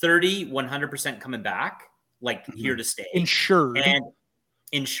the 100% coming back, like here to stay. Insured.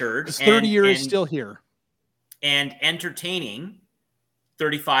 30 years is still here. And entertaining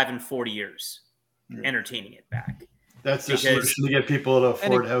 35 and 40 years, entertaining it back. That's the solution to get people to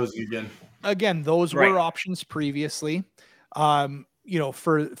afford housing again. Again, those were options previously.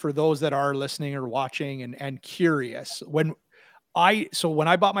 for those that are listening or watching and curious, when I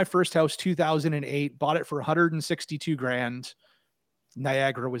bought my first house, 2008, bought it for 162 grand.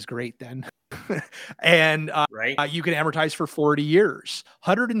 Niagara was great then. And you can amortize for 40 years,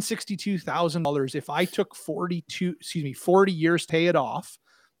 $162,000. If I took 40 years to pay it off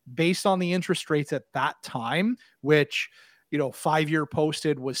based on the interest rates at that time, which, 5-year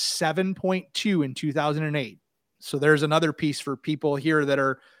posted was 7.2 in 2008. So there's another piece for people here that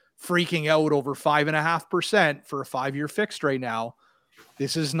are freaking out over 5.5% for a 5-year fixed right now.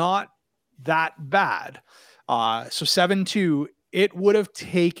 This is not that bad. So 7.2, it would have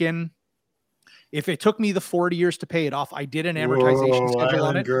taken, if it took me the 40 years to pay it off, I did an amortization schedule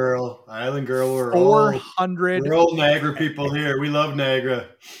on it. Island Girl, we're 400. We're all Niagara people here. We love Niagara.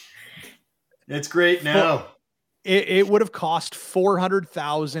 It's great now. It would have cost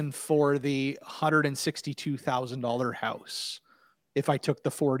 $400,000 for the $162,000 house if I took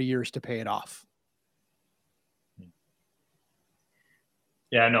the 40 years to pay it off.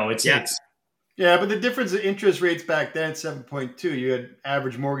 Yeah, no, yeah, but the difference in interest rates back then, 7.2, you had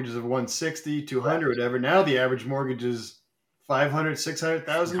average mortgages of 160, 200, whatever. Now the average mortgage is $500,000,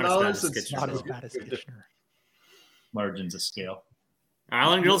 $600,000. It's not as bad as Kitchener. Margins of scale.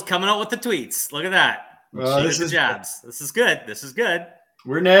 Island Girl's coming out with the tweets. Look at that. Well, this is jabs. This is good. This is good.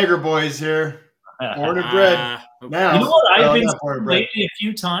 We're Niagara boys here. Born and bred. Okay. Now, you know what I've been seeing lately a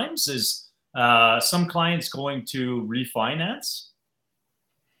few times is some clients going to refinance.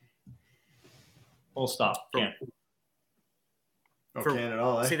 Full stop. Can't. Can't at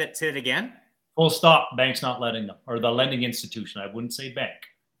all. Eh? Say that again. Full stop. Bank's not letting them, or the lending institution. I wouldn't say bank.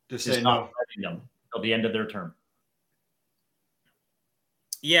 Just is say not no. letting them till the end of their term.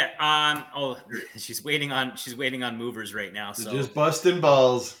 Yeah. She's waiting on movers right now. So just busting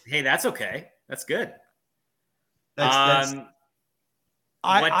balls. Hey, that's okay. That's good. That's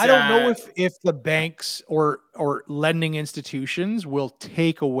I don't know if the banks or lending institutions will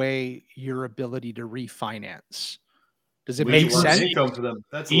take away your ability to refinance. Does it make sense? Income for them.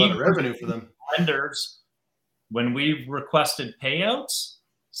 That's a lot of revenue for them. Lenders, when we've requested payouts,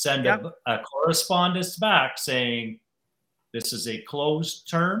 send a correspondence back saying, this is a closed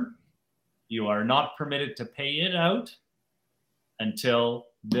term. You are not permitted to pay it out until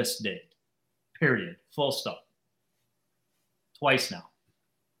this date. Period. Full stop. Twice now.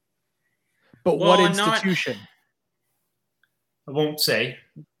 But what institution? I won't say.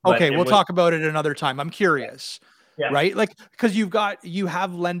 Okay, we'll talk about it another time. I'm curious. Yeah. Right? Like, because you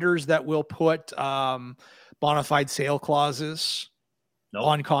have lenders that will put bona fide sale clauses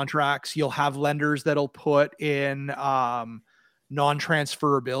on contracts. You'll have lenders that'll put in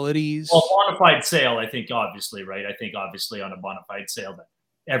non-transferabilities. Well, bona fide sale, I think obviously, right? I think obviously on a bona fide sale that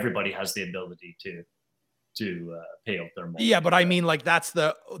everybody has the ability to pay out their mortgage. Yeah, but I mean, like, that's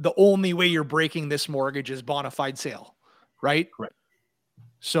the only way you're breaking this mortgage is bona fide sale, right? Correct.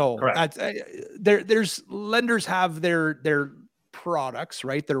 So that's there's lenders have their products,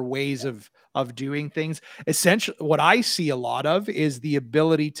 right? Their ways of doing things. Essentially, what I see a lot of is the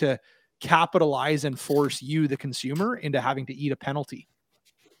ability to capitalize and force you, the consumer, into having to eat a penalty.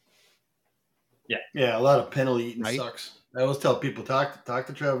 Yeah, a lot of penalty eating sucks. I always tell people, talk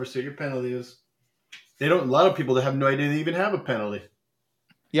to Trevor, see what your penalty is. A lot of people that have no idea they even have a penalty.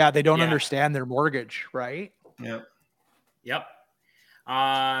 Yeah, they don't understand their mortgage, right? Yeah. Yep.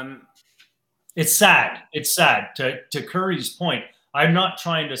 It's sad. It's sad. To Curry's point, I'm not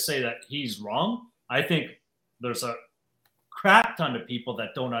trying to say that he's wrong. I think there's a crap ton of people that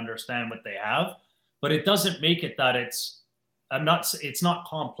don't understand what they have, but it doesn't make it that it's not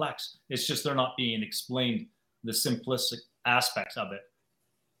complex. It's just they're not being explained the simplistic aspects of it.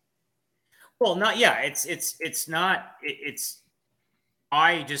 Well, it's not.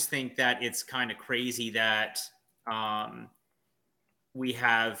 I just think that it's kind of crazy that we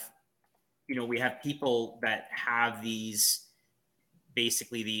have people that have these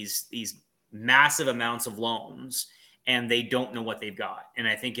massive amounts of loans and they don't know what they've got. And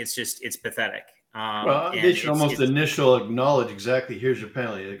I think it's pathetic. They should almost initial acknowledge exactly, here's your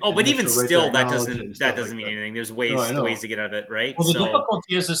penalty. But even still, that doesn't mean anything. There's ways to get out of it, right? Well, the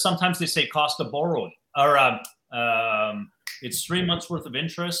difficulty is sometimes they say cost of borrowing, or it's 3 months worth of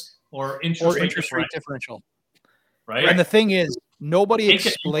interest or interest rate differential. Right. And the thing is, nobody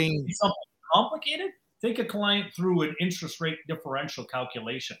explains something complicated. Take a client through an interest rate differential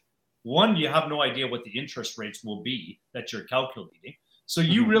calculation. One, you have no idea what the interest rates will be that you're calculating. So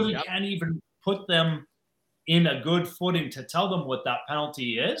you really can't even put them in a good footing to tell them what that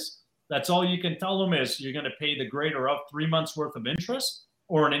penalty is. That's all you can tell them is you're going to pay the greater of 3 months worth of interest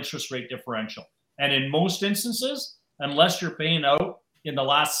or an interest rate differential. And in most instances, unless you're paying out in the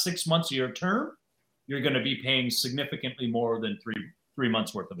last 6 months of your term, you're going to be paying significantly more than three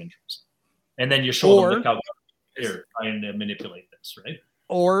months worth of interest. And then you show them the calculator here, trying to manipulate this, right?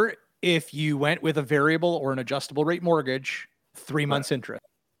 Or if you went with a variable or an adjustable rate mortgage, 3 months interest.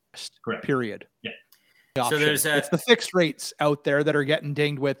 Correct. Period. Yeah. So there's it's the fixed rates out there that are getting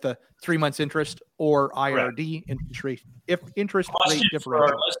dinged with the 3 months interest or IRD interest rate. If interest rate differential.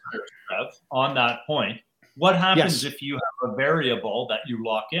 For our listeners, Trev, on that point, what happens if you have a variable that you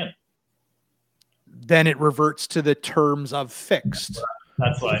lock in? Then it reverts to the terms of fixed.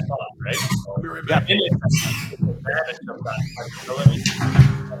 That's what I thought, right?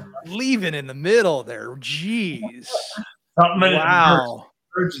 Leaving in the middle there. Jeez. Wow.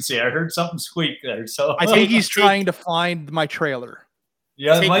 Emergency. I heard something squeak there. So I think he's trying to find my trailer.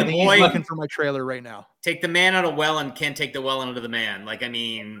 Yeah, I think he's looking for my trailer right now. Take the man out of well and can't take the well out of the man. Like, I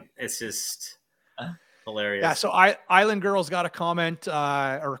mean, it's just hilarious. Yeah. So Island Girl's got a comment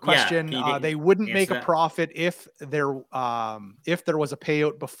or a question. They wouldn't make a profit if there was a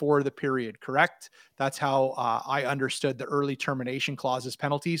payout before the period. Correct. That's how I understood the early termination clauses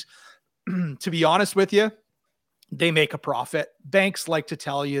penalties. To be honest with you, they make a profit. Banks like to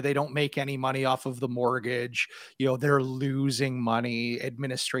tell you they don't make any money off of the mortgage. You know, they're losing money,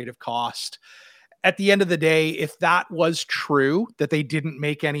 administrative cost. At the end of the day, if that was true, that they didn't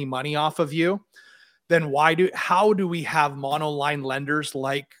make any money off of you, then how do we have monoline lenders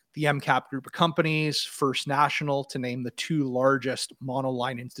like the MCAP group of companies, First National, to name the two largest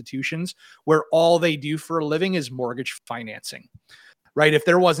monoline institutions, where all they do for a living is mortgage financing, right? If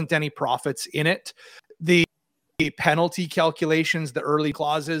there wasn't any profits in it, the penalty calculations, the early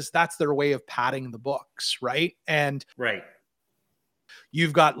clauses, that's their way of padding the books, right? And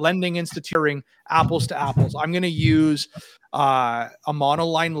you've got lending instituting apples to apples. I'm going to use a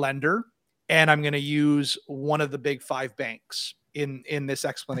monoline lender, and I'm going to use one of the big five banks in this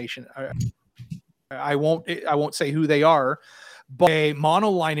explanation. I won't say who they are, but a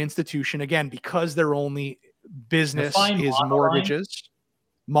monoline institution, again, because their only business is mortgages.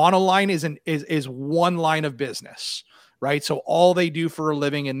 Monoline is one line of business, right? So all they do for a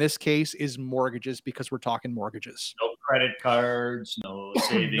living in this case is mortgages, because we're talking mortgages. No credit cards, no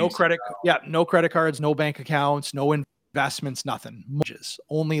savings. no credit cards, no bank accounts, no investments, nothing. Mortgages,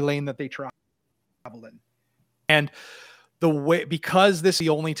 only lane that they travel in. And because this is the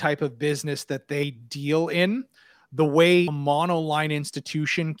only type of business that they deal in, the way a monoline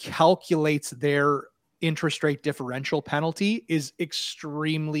institution calculates their interest rate differential penalty is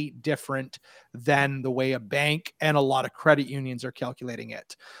extremely different than the way a bank and a lot of credit unions are calculating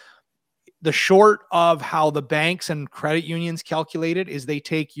it. The short of how the banks and credit unions calculate it is they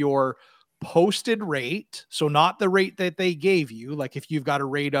take your posted rate, so not the rate that they gave you. Like if you've got a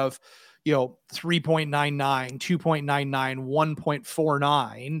rate of 3.99, 2.99,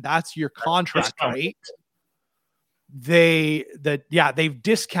 1.49, that's your contract rate. They've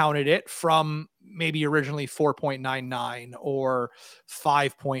discounted it from maybe originally 4.99 or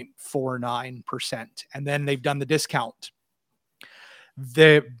 5.49%. And then they've done the discount.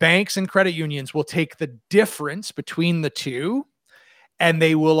 The banks and credit unions will take the difference between the two, and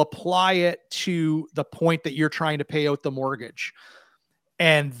they will apply it to the point that you're trying to pay out the mortgage.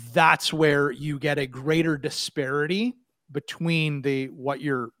 And that's where you get a greater disparity between what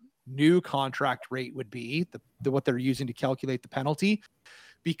your new contract rate would be, what they're using to calculate the penalty,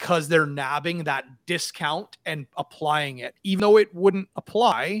 because they're nabbing that discount and applying it. Even though it wouldn't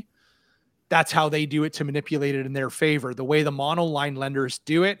apply, that's how they do it to manipulate it in their favor. The way the monoline lenders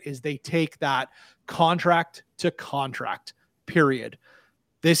do it is they take that contract to contract, period.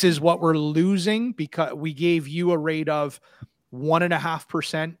 This is what we're losing because we gave you a rate of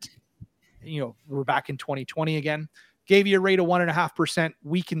 1.5%. We're back in 2020 again. Gave you a rate of 1.5%.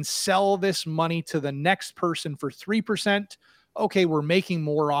 We can sell this money to the next person for 3%. Okay, we're making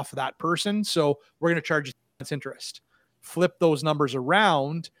more off of that person, so we're going to charge you interest. Flip those numbers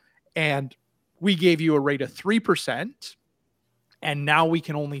around, and we gave you a rate of 3%, and now we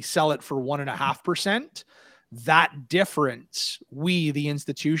can only sell it for 1.5%. That difference, we, the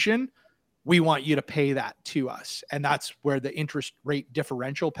institution, we want you to pay that to us. And that's where the interest rate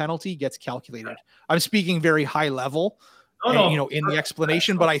differential penalty gets calculated. I'm speaking very high level, in the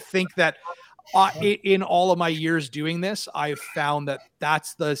explanation, but I think that in all of my years doing this, I've found that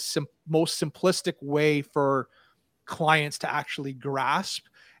that's the most simplistic way for clients to actually grasp.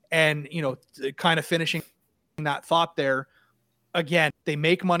 And, kind of finishing that thought there, again, they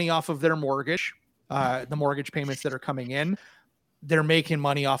make money off of their mortgage, the mortgage payments that are coming in. They're making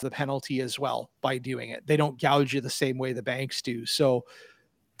money off the penalty as well by doing it. They don't gouge you the same way the banks do. So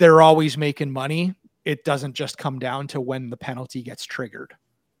they're always making money. it doesn't just come down to when the penalty gets triggered.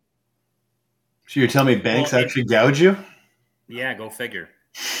 So you're telling me banks actually gouge you? Yeah, go figure.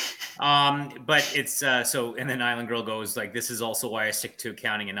 But it's so, and then Island Girl goes like, this is also why I stick to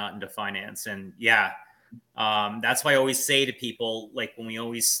accounting and not into finance. And yeah, that's why I always say to people, like when we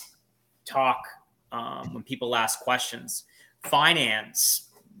always talk, when people ask questions, finance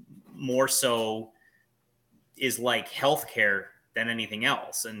more so is like healthcare than anything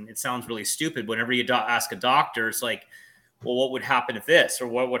else. And it sounds really stupid. Whenever you ask a doctor, it's like, well, what would happen if this, or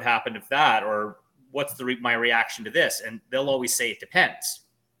what would happen if that, or what's my reaction to this? And they'll always say it depends.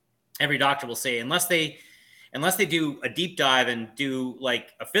 Every doctor will say, unless they do a deep dive and do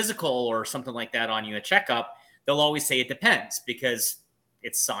like a physical or something like that on you, a checkup, they'll always say it depends, because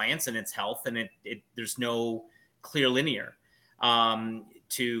it's science and it's health, and there's no clear linear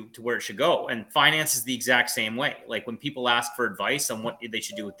to where it should go. And finance is the exact same way. Like when people ask for advice on what they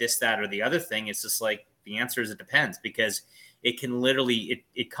should do with this, that, or the other thing, it's just like, the answer is it depends, because it can literally,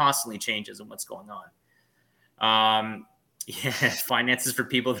 it constantly changes in what's going on. Yeah, finances for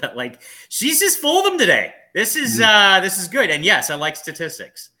people that like, she's just full of them today. This is good. And yes, I like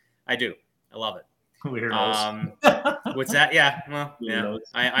statistics. I do. I love it. Weirdos. What's that? Yeah. Well, yeah,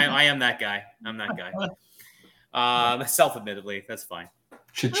 I am that guy. I'm that guy. Self-admittedly, that's fine.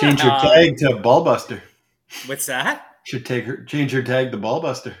 Should change your tag to Ballbuster. What's that? Should change your tag to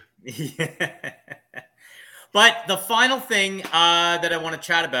Ballbuster. Yeah. But the final thing that I want to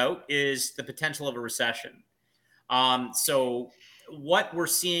chat about is the potential of a recession. So what we're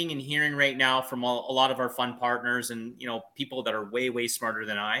seeing and hearing right now from a lot of our fund partners and, people that are way, way smarter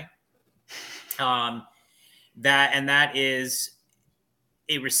than I, that is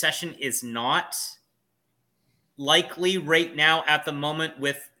a recession is not likely right now at the moment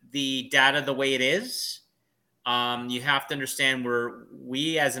with the data the way it is. You have to understand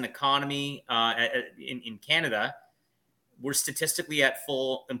we as an economy in Canada, we're statistically at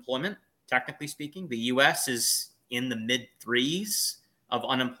full employment, technically speaking. The US is in the mid 3s of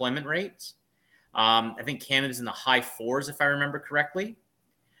unemployment rates. I think Canada's in the high 4s, if I remember correctly.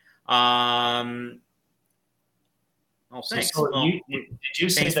 Thanks. So did you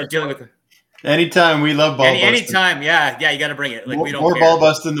say thanks that for dealing with it. Anytime, we love ball busting. Anytime, yeah, you got to bring it. Like we don't more care. ball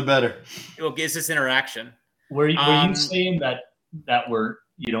busting, the better. Well, it's this interaction. Were you saying that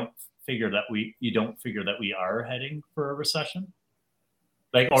you don't figure that we are heading for a recession,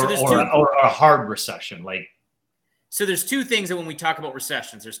 like or a hard recession, like? So there's two things that when we talk about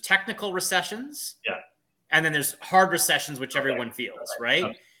recessions, there's technical recessions, yeah, and then there's hard recessions, which everyone feels, right?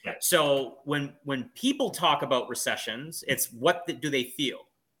 Okay. Yeah. So when people talk about recessions, it's what do they feel,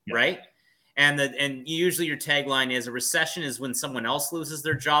 yeah, right? And usually your tagline is a recession is when someone else loses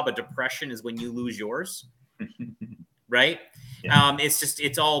their job. A depression is when you lose yours, right? Yeah.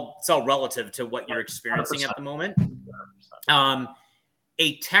 It's all relative to what you're experiencing 100%. At the moment.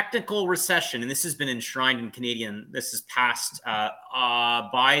 A technical recession, and this has been enshrined in Canadian. This is passed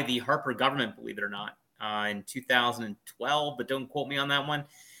by the Harper government, believe it or not, in 2012. But don't quote me on that one.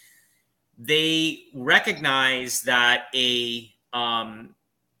 They recognize that a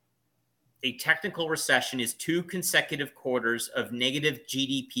technical recession is 2 consecutive quarters of negative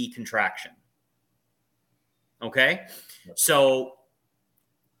GDP contraction. Okay, so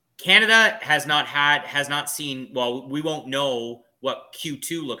Canada has not seen. Well, we won't know what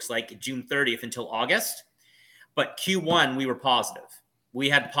Q2 looks like June 30th until August, but Q1 we were positive. We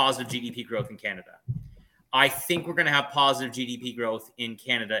had positive GDP growth in Canada. I think we're going to have positive GDP growth in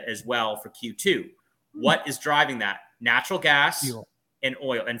Canada as well for Q2. What is driving that? Natural gas, fuel, and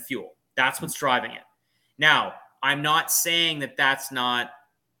oil and fuel. That's what's driving it. Now, I'm not saying that that's not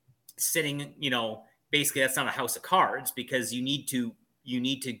sitting, basically that's not a house of cards, because you need to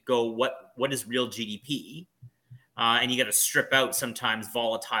go what is real GDP, and you got to strip out sometimes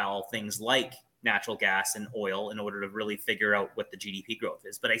volatile things like natural gas and oil in order to really figure out what the GDP growth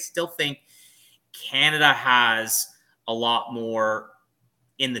is. But I still think Canada has a lot more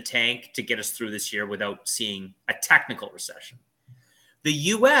in the tank to get us through this year without seeing a technical recession. The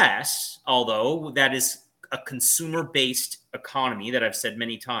US, although that is a consumer-based economy that I've said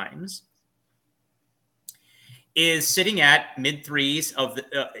many times, is sitting at mid 3s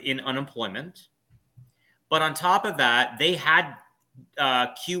in unemployment. But on top of that, they had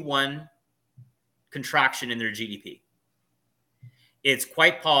Q1 contraction in their GDP. It's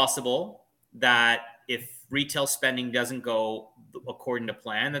quite possible that if retail spending doesn't go according to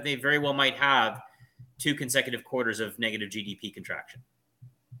plan, that they very well might have 2 consecutive quarters of negative GDP contraction.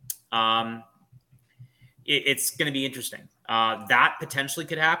 It's going to be interesting. That potentially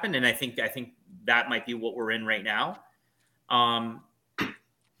could happen, and I think that might be what we're in right now.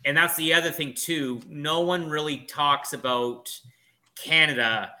 And that's the other thing too. No one really talks about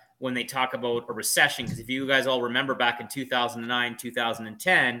Canada when they talk about a recession, because if you guys all remember back in 2009,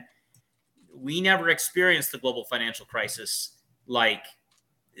 2010, we never experienced the global financial crisis like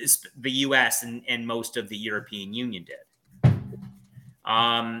the US and most of the European Union did.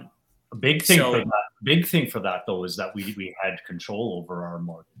 A big thing for that though is that we had control over our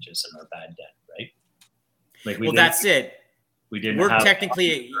mortgages and our bad debt, right? Like that's it. We're have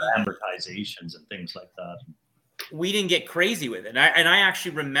technically amortizations and things like that. We didn't get crazy with it. And I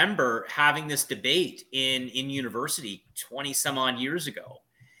actually remember having this debate in university 20 some odd years ago.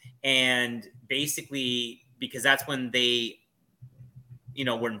 And basically, because that's when they,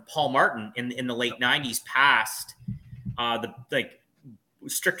 when Paul Martin in the late 90s passed the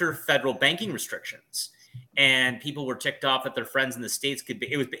stricter federal banking restrictions, and people were ticked off that their friends in the States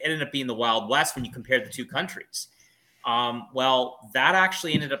it ended up being the Wild West when you compared the two countries. Well, that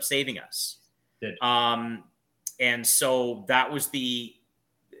actually ended up saving us. And so that was it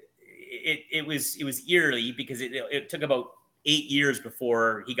was eerie because it took about 8 years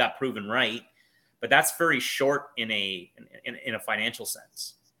before he got proven right, but that's very short in a financial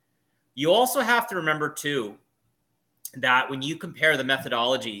sense. You also have to remember too that when you compare the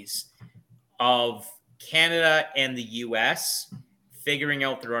methodologies of Canada and the US figuring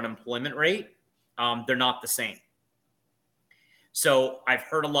out their unemployment rate, they're not the same. So I've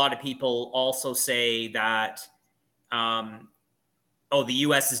heard a lot of people also say that, the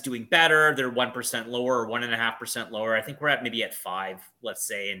US is doing better. They're 1% lower or 1.5% lower. I think we're maybe at 5, let's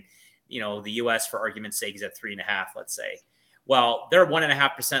say. And, the US, for argument's sake, is at 3.5, let's say. Well, they're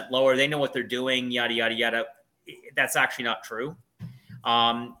 1.5% lower. They know what they're doing, yada, yada, yada. That's actually not true.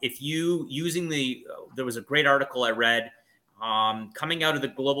 There was a great article I read coming out of the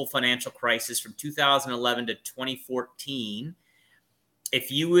global financial crisis from 2011 to 2014.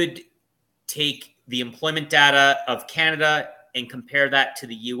 If you would take the employment data of Canada and compare that to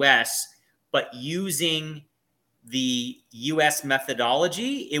the US, but using the US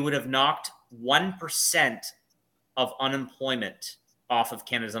methodology, it would have knocked 1% of unemployment off of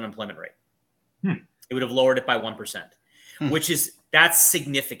Canada's unemployment rate. It would have lowered it by 1%, that's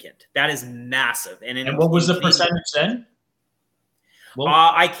significant. That is massive. And what was the percentage then?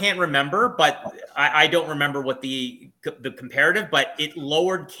 I can't remember, but I don't remember what the comparative, but it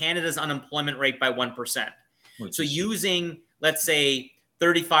lowered Canada's unemployment rate by 1%. So using, let's say,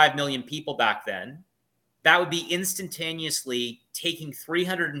 35 million people back then, that would be instantaneously taking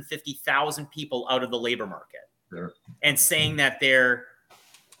 350,000 people out of the labor market and saying that they're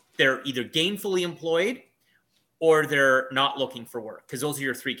either gainfully employed or they're not looking for work, because those are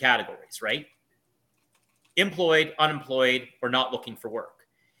your 3 categories, right? Employed, unemployed, or not looking for work.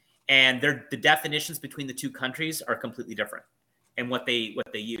 And the definitions between the two countries are completely different and what they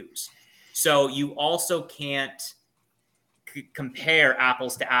use. So you also can't compare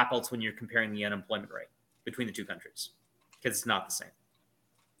apples to apples when you're comparing the unemployment rate between the two countries, because it's not the same.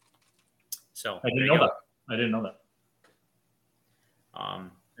 So I didn't know that.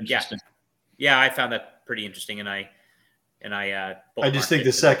 Interesting. Yeah, I found that pretty interesting, and I just think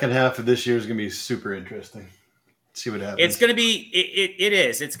the second half of this year is going to be super interesting. See what happens. It's going to be. It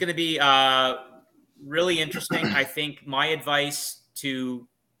is. It's going to be really interesting. I think my advice to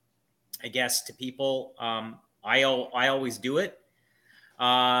people, I always do it.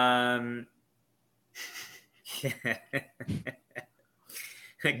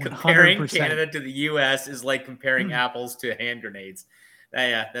 Comparing 100%. Canada to the U.S. is like comparing apples to hand grenades.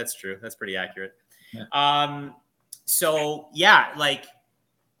 Yeah, that's true. That's pretty accurate. Yeah. So yeah,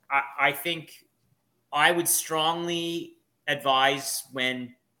 I think I would strongly advise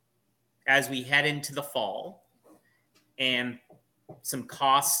as we head into the fall and some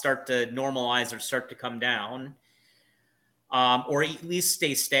costs start to normalize or start to come down, or at least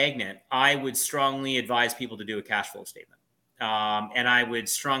stay stagnant, I would strongly advise people to do a cash flow statement. And I would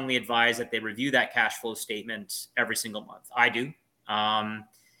strongly advise that they review that cash flow statement every single month. I do.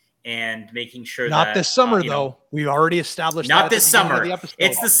 And making sure not this summer, though. We've already established not this summer.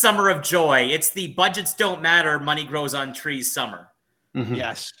 It's the summer of joy. It's the budgets don't matter, money grows on trees summer. Mm-hmm.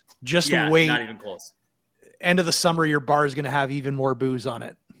 Yes. Just wait. Not even close. End of the summer, your bar is going to have even more booze on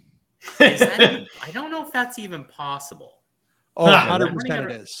it. I don't know if that's even possible. Oh, 100%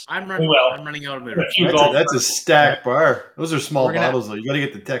 it is. I'm running out of beer. That's a stacked bar. Those are small bottles, though. You got to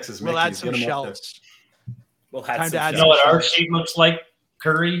get the Texas Mickey's. We'll add some shells. Time to add. You know what our sheet looks like?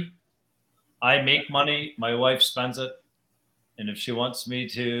 Curry. I make money. My wife spends it. And if she wants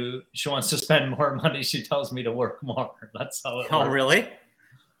to spend more money, she tells me to work more. That's how it works. Oh, really?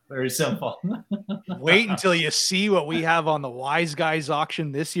 Very simple. Wait until you see what we have on the Wise Guys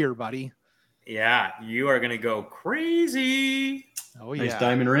auction this year, buddy. Yeah, you are gonna go crazy. Oh Nice yeah,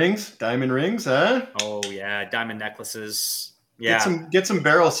 diamond rings, huh? Oh yeah, diamond necklaces. Yeah, Get some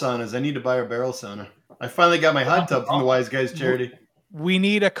barrel saunas. I need to buy a barrel sauna. I finally got my hot tub from the Wise Guys charity. we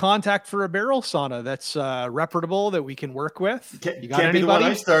need a contact for a barrel sauna that's reputable that we can work with. You got Can't be the anybody?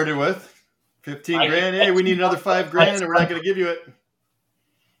 one I started with. 15 grand. Hey, we need another 5 grand, and we're not going to give you it.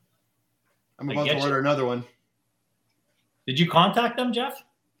 I'm about to order another one. Did you contact them, Jeff?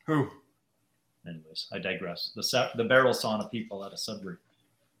 Who? Anyways, I digress. The barrel sauna people out of Sudbury.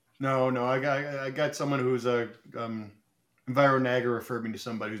 No. I got someone who's a EnviroNaga referred me to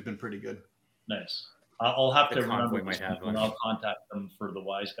somebody who's been pretty good. Nice. I'll have to The remember Convoy might have and one. I'll contact them for the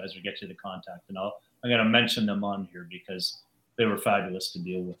Wise Guys or get you the contact, and I'm going to mention them on here because they were fabulous to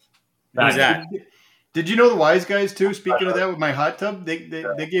deal with. Who's that? Did you know the Wise Guys too? Speaking of that, with my hot tub, they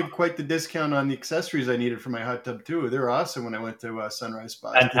gave quite the discount on the accessories I needed for my hot tub too. They were awesome when I went to Sunrise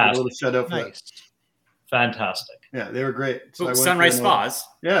Spas. Fantastic. A little shout out for that. Nice. Fantastic. Yeah, they were great. So I went Sunrise for them. Spas.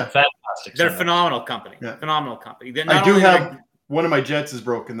 Yeah, Fantastic. They're a Sunrise. phenomenal company. Yeah. Phenomenal company. They're I not do only have one of my jets is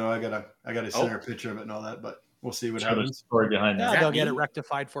broken though. I gotta send her a Oh. picture of it and all that, but we'll see what Sure, there's a happens. story behind Yeah, that. that they'll get me? it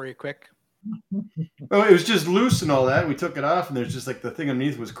rectified for you quick. Oh, it was just loose and all that. We took it off, and there's just like the thing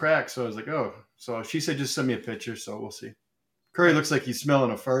underneath was cracked. So I was like, oh. So she said, just send me a picture. So we'll see. Curry looks like he's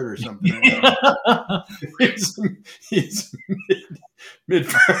smelling a fart or something. Right now. he's mid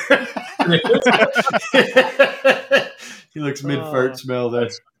fart. He looks mid fart smell there.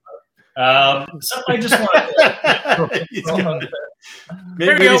 So I just wanted He's to. got-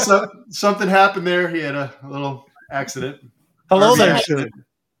 There you maybe go. something happened there. He had a little accident. Hello RV there, accident.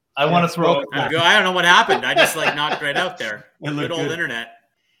 I want to throw. I don't know what happened. I just knocked right out there. It looked Good old good. internet.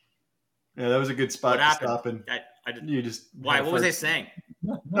 Yeah, that was a good spot What to happened? stop in. I did, You just why? What was I saying?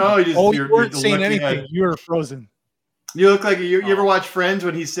 No, you just Oh, you weren't the saying look you had. anything. You were frozen. You look like you ever Oh. watch Friends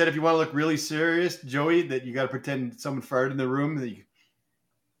when he said if you want to look really serious, Joey, that you got to pretend someone farted in the room. That you,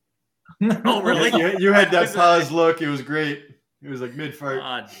 Oh, really? you had that Was it- pause look. It was great. It was like mid fart,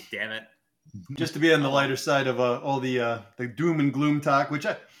 Oh, damn it. just to be on the lighter side of all the doom and gloom talk. Which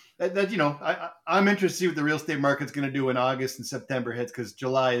I'm interested to see what the real estate market's going to do when August and September hits, because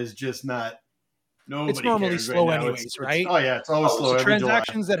July is just not. Nobody It's normally cares slow right now. anyways, right? Oh yeah, it's always slow. So every July.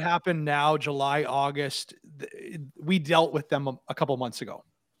 transactions that happen now, July, August, we dealt with them a couple months ago,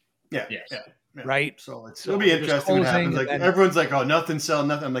 Yeah, Yes. yeah. Yeah. right? So it'll So be they're just interesting what closing happens. Like and then- everyone's like, "Oh, nothing's selling,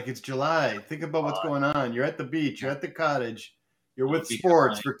 nothing." I'm like, "It's July. Think about what's going on. You're at the beach. You're at the cottage. You're with Be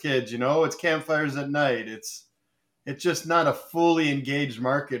sports fine. for kids. It's campfires at night. It's just not a fully engaged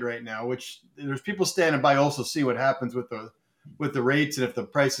market right now. Which there's people standing by also see what happens with the rates and if the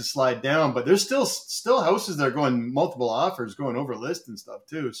prices slide down. But there's still houses that are going multiple offers, going over list and stuff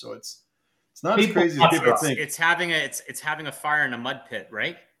too. So it's not as People- crazy as people think. It's having a fire in a mud pit,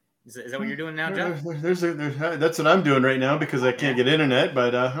 right? Is that what you're doing now, Jeff? That's what I'm doing right now because I can't get internet,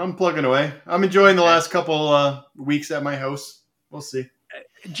 but I'm plugging away. I'm enjoying the last couple weeks at my house. We'll see.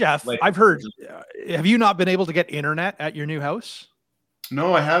 Jeff, Like- I've heard. Have you not been able to get internet at your new house?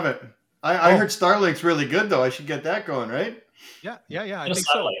 No, I haven't. I heard Starlink's really good though. I should get that going, right? Yeah. I Just think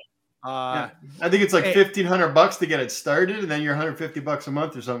so. satellite. Yeah. I think it's like Hey. $1,500 to get it started, and then you're $150 a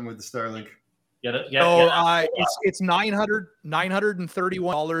month or something with the Starlink. Get it? So it's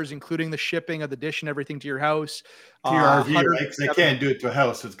 $931, including the shipping of the dish and everything to your house. To your RV, right? Because they 107 can't do it to a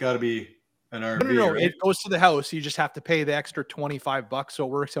house, so it's got to be an RV. No, right? it goes to the house. You just have to pay the extra $25, so it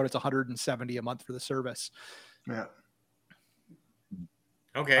works out. It's $170 a month for the service. Yeah.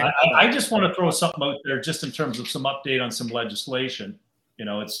 Okay. I just want to throw something out there just in terms of some update on some legislation.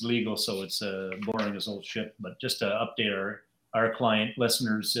 It's legal, so it's boring as old shit, but just to update our client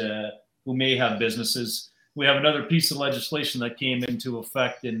listeners who may have businesses. We have another piece of legislation that came into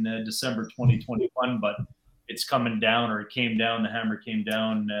effect in December 2021, but it's coming down, or it came down, the hammer came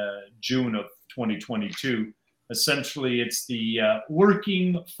down June of 2022. Essentially, it's the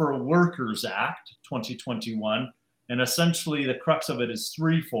Working for Workers Act 2021. And essentially, the crux of it is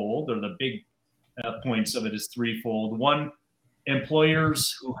threefold, or the big points of it is threefold. One,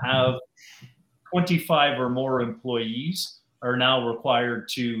 employers who have 25 or more employees are now required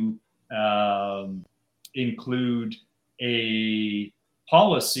to include a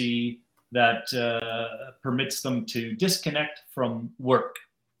policy that permits them to disconnect from work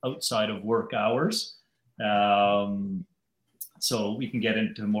outside of work hours. So we can get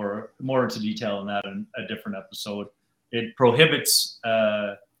into more into detail on that in a different episode. It prohibits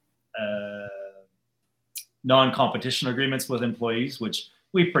non-competition agreements with employees, which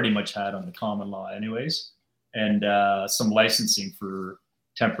we pretty much had on the common law anyways, and some licensing for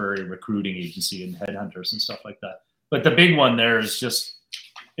temporary recruiting agency and headhunters and stuff like that. But the big one there is just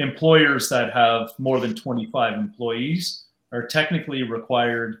employers that have more than 25 employees are technically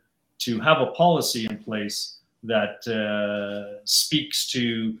required to have a policy in place that speaks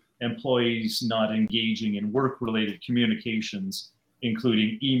to employees not engaging in work-related communications,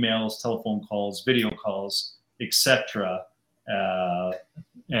 including emails, telephone calls, video calls, etc.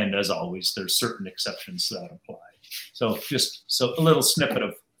 And as always, there's certain exceptions that apply. So just a little snippet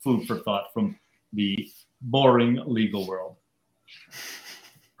of food for thought from the boring legal world.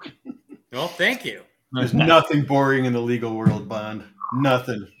 Well, thank you. There's nothing boring in the legal world, Bond.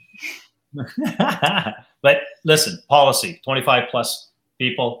 Nothing. But listen, policy, 25 plus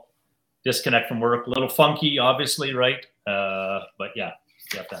people, disconnect from work, a little funky, obviously, right? But yeah,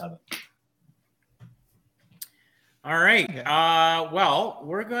 you have to have it. All right. Well,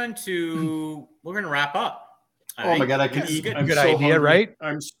 we're going to wrap up. Oh my God, I can eat. Good idea, right?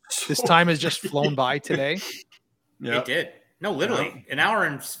 So This time has just flown by today. Yeah. It did. No, literally, an hour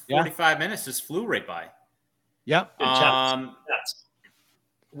and 45 minutes just flew right by. Yep.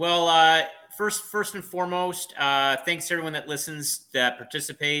 Well, first and foremost, thanks to everyone that listens, that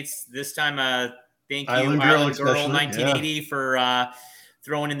participates. This time, thank you, Island Girl 1980, for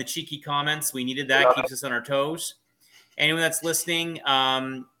throwing in the cheeky comments. We needed that. Keeps us on our toes. Anyone that's listening,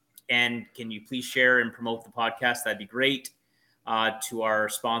 and can you please share and promote the podcast? That'd be great. To our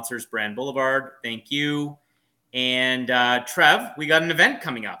sponsors, Brand Boulevard, thank you. And Trev, we got an event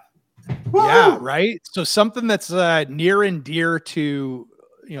coming up. Woo! Yeah, right. So something that's near and dear to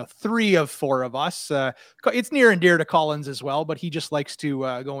 3 of 4 of us. It's near and dear to Collins as well, but he just likes to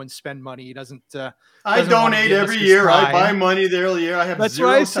go and spend money. He doesn't. I donate every year. I buy money there every year. I have That's zero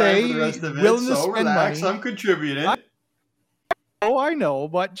what I time say. for the rest of it. Willing to So spend relax. money. I'm contributing. Oh, I know,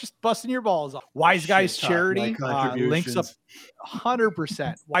 but just busting your balls off. Wise Guys Shit talk, Charity my links up contributions.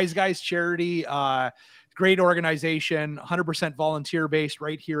 100%. Wise Guys Charity, great organization, 100% volunteer based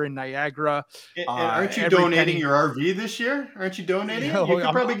right here in Niagara. And aren't you every donating penny- your RV this year? Aren't you donating? No, You could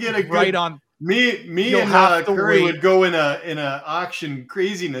I'm probably get a good. right on. Me You'll and have to Curry wait. would go in a auction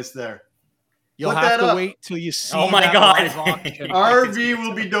craziness there. You'll Look have that to up. wait till you see. Oh my that God. live auction. RV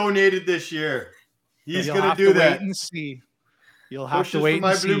will be donated this year. He's You'll going to have do wait that. and see. You'll have Pushes to for wait my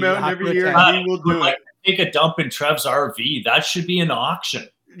and see. Blue You'll Mountain have every to year, attend. and he will do Like, it. take a dump in Trev's RV. That should be an auction.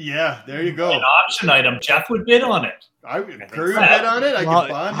 Yeah, there you go. An auction item. Jeff would bid on it. Curry would bet on it. I Well, could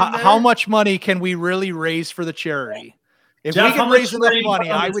bond in there. how much money can we really raise for the charity? If Jeff, we how can much raise enough you money,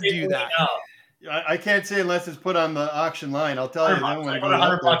 put on I the would do table that. right now? I can't say unless it's put on the auction line. I'll tell you. Then when I Put go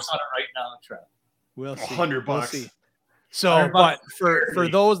 $100 up there. on it right now, Trev. We'll see. $100 We'll bucks. see. So, 100 but bucks for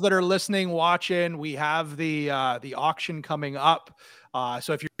charity. those that are listening, watching, we have the auction coming up.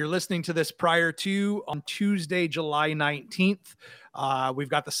 So if you're listening to this prior to on Tuesday, July 19th, we've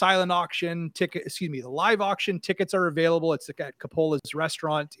got the silent auction the live auction. Tickets are available. It's at Capola's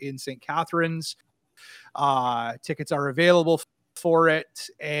restaurant in St. Catharines. Tickets are available for it.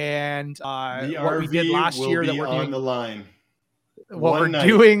 And The what we did RV last will year be that we're on doing the line. what One we're night.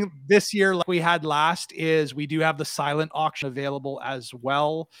 doing this year, like we had last, is we do have the silent auction available as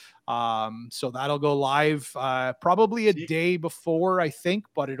well. So that'll go live probably a day before, I think,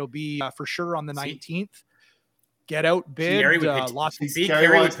 but it'll be for sure on the 19th. Get out, bid. Carrie would, Lots of Carrie Carrie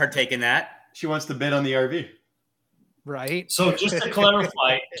would wants- partake in that. She wants to bid on the RV. right. So just to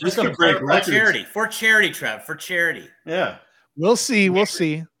clarify, Just to break For records. charity, Trev, for charity. Yeah. We'll see. We'll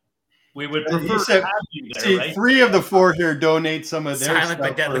see. we would He prefer said- to have you there, See, right? 3 of the 4 here donate some of their Silent but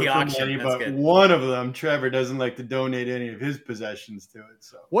stuff deadly for auction. money, That's but good. one of them, Trevor, doesn't like to donate any of his possessions to it.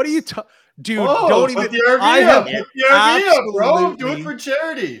 So, What are you, dude? oh, don't put even. the RV I up. have Put the RV up, bro. Do absolutely- it for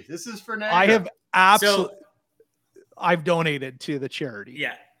charity. This is for Niagara. I have absolutely. So I've donated to the charity.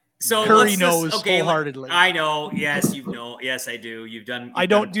 yeah. So Curry let's knows okay, wholeheartedly. I know. Yes, you know. Yes, I do. You've done. I you've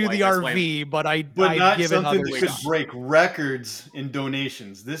don't done do twice. the That's why- RV, but but I've not given something other that could stuff. break records in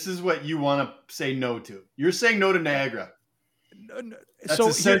donations. This is what you want to say no to. You're saying no to Niagara. That's So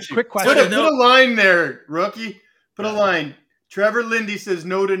here's essential. a quick Put question. a line there, rookie. Put a line. Trevor Lindy says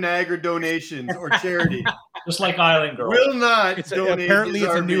no to Niagara donations or charity. Just like Island Girl. Will not It's donate apparently his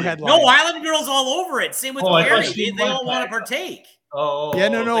it's a RV. new headline. No, Island Girls all over it. Same with Oh, I Carrie. thought she They all went want to back. partake. Oh, Yeah,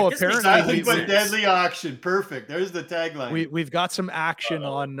 no. like, this makes apparently, Silent sense. but deadly auction. Perfect. There's the tagline. we've got some action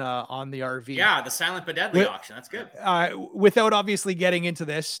on the RV. Yeah, the silent but deadly Wait. auction. That's good. Without obviously getting into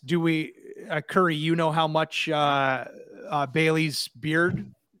this, do we, Curry? You know how much Bailey's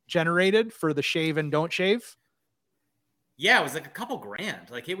beard generated for the shave and don't shave? Yeah, it was like a couple grand.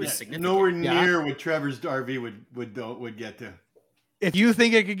 Like it was Yeah, significant. nowhere Yeah. near what Trevor's RV would get to. If you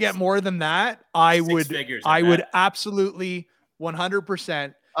think it could get more than that, I Six would. figures, I would bet. absolutely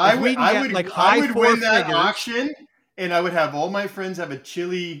 100%. I If we would, can I get, would, like, I high would four win that figures. auction, and I would have all my friends have a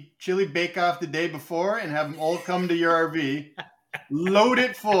chili bake off the day before, and have them all come to your RV, load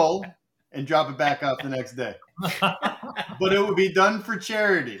it full, and drop it back off the next day. But it would be done for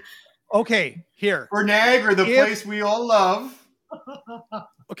charity. Okay, here. For Niagara, the If- place we all love.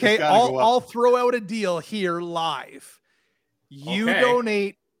 Okay, It's gotta go up. I'll throw out a deal here live. You Okay.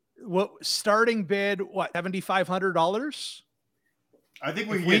 donate what starting bid, what, $7,500? I think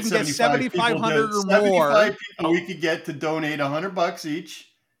we If can we get can get 7,500 or 75 more- people we could get to donate $100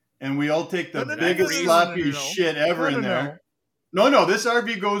 each, and we all take the No, biggest no, sloppy shit ever in there. No, this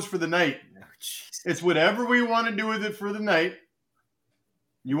RV goes for the night. Oh, jeez. It's whatever we want to do with it for the night.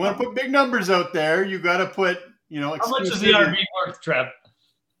 You want to put big numbers out there, you got to put, How much is the exclusivity. RV worth, Trev?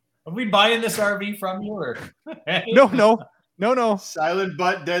 Are we buying this RV from you, or No. Silent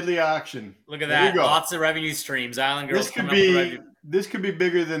but deadly auction. Look at There you that. go. Lots of revenue streams. Island Girls This could coming up with be revenue.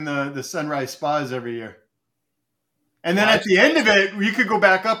 bigger than the Sunrise Spas every year. And then at the end of it, you could go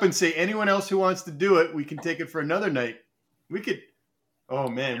back up and say, anyone else who wants to do it, we can take it for another night. We could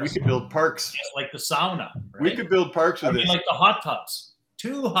build parks. just like the sauna? Right? We could build parks I with mean, this. like the hot tubs.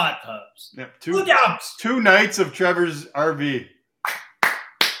 2 hot tubs. Yeah, 2 tubs. 2 nights of Trevor's RV.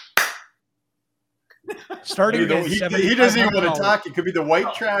 Starting He bid, doesn't even want $7,500. to talk. It could be the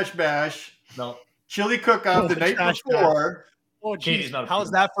white trash bash, No. chili cook-off the night Trash before. Oh, Katie's geez. not How's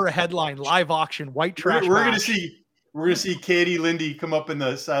approved. that for a headline? Live auction, white trash. We're gonna bash. see. We're gonna see Katie Lindy come up in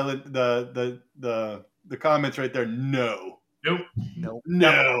the silent the comments right there. No. Nope. Nope.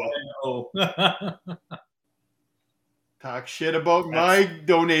 No. Oh. Talk shit about my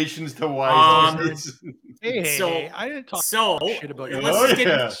donations to Wise. Hey, So- I didn't talk So shit about Oh, your let's just get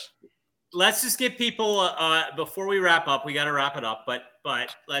yeah. let's just give people before we wrap up. We got to wrap it up, but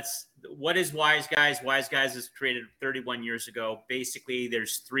what is Wise Guys? Wise Guys was created 31 years ago. Basically,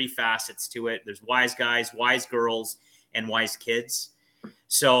 there's 3 facets to it. There's Wise Guys, Wise Girls, and Wise Kids.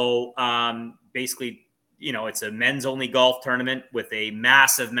 So basically, it's a men's only golf tournament with a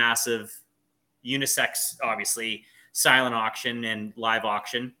massive unisex, obviously, silent auction and live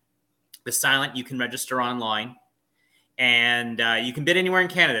auction. The silent, you can register online. And you can bid anywhere in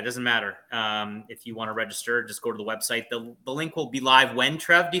Canada. It doesn't matter. If you want to register, just go to the website. The link will be live when,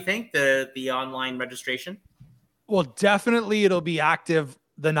 Trev, do you think, the online registration? Well, definitely it'll be active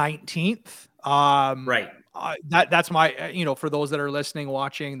the 19th. Right. That's my, for those that are listening,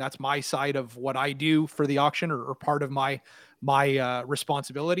 watching, that's my side of what I do for the auction or part of my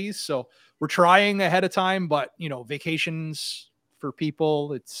responsibilities. So we're trying ahead of time, but vacations for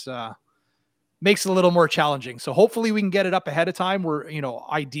people, it's makes it a little more challenging. So hopefully we can get it up ahead of time. We're,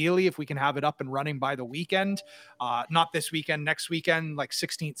 ideally if we can have it up and running by the weekend, not this weekend, next weekend, like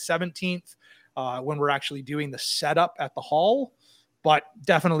 16th, 17th, when we're actually doing the setup at the hall, but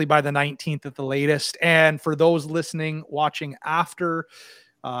definitely by the 19th at the latest. And for those listening, watching after,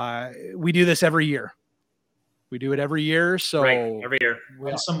 we do this every year. We do it every year. So Right, every year.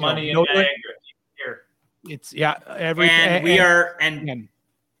 Win some money in no- Niagara here. it's every, And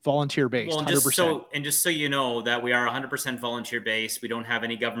volunteer based. well, 100%. just so you know that we are 100% volunteer based. We don't have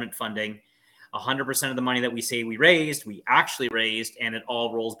any government funding. 100% of the money that we say we raised, we actually raised, and it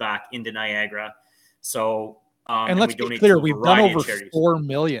all rolls back into Niagara. So, and let's we be donate clear, to a we've done variety of over charities. 4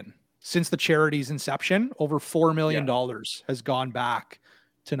 million since the charity's inception. Over $4 million has gone back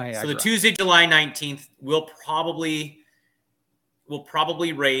to Niagara. So the Tuesday, July 19th, we'll probably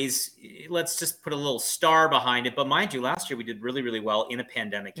raise, let's just put a little star behind it. But mind you, last year we did really, really well in a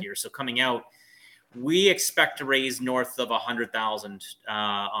pandemic year. So coming out, we expect to raise north of 100,000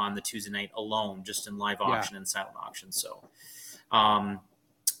 on the Tuesday night alone, just in live auction and silent auction. So,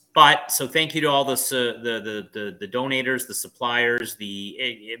 so thank you to all the donators, the suppliers,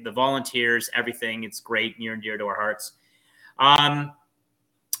 the volunteers, everything. It's great, near and dear to our hearts.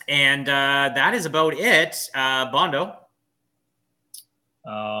 And that is about it. Bondo.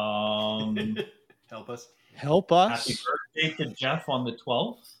 Help us. Help us. Happy birthday to Jeff on the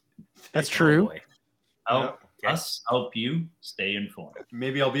 12th. That's Oh, true. boy. Help Okay. us help you stay informed.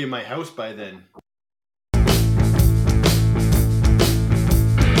 Maybe I'll be in my house by then.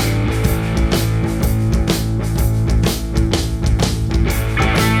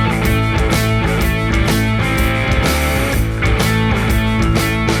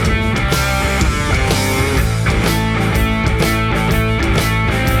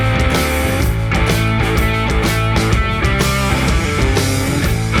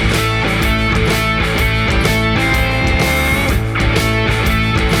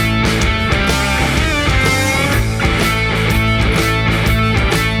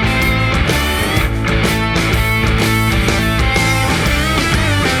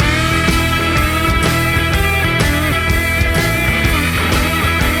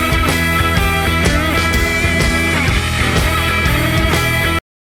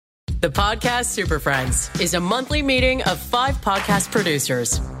 The Podcast Super Friends is a monthly meeting of 5 podcast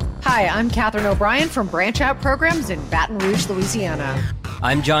producers. Hi, I'm Catherine O'Brien from Branch Out Programs in Baton Rouge, Louisiana.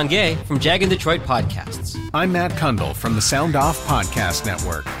 I'm John Gay from Jag and Detroit Podcasts. I'm Matt Kundle from the Sound Off Podcast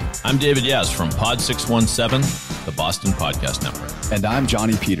Network. I'm David Yaz from Pod 617, the Boston Podcast Network. And I'm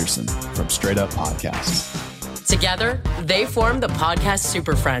Johnny Peterson from Straight Up Podcasts. Together, they form the Podcast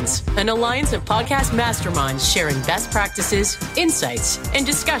Super Friends, an alliance of podcast masterminds sharing best practices, insights, and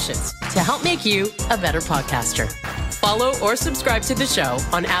discussions to help make you a better podcaster. Follow or subscribe to the show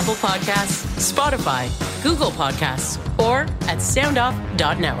on Apple Podcasts, Spotify, Google Podcasts, or at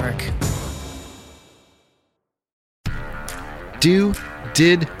soundoff.network. Do,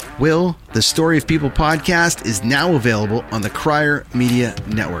 Did, Will, the Story of People podcast is now available on the Crier Media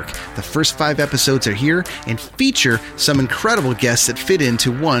Network. The first 5 episodes are here and feature some incredible guests that fit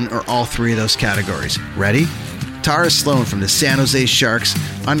into one or all 3 of those categories. Ready? Tara Sloan from the San Jose Sharks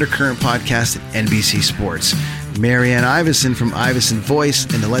Undercurrent podcast at NBC Sports. Marianne Iveson from Iveson Voice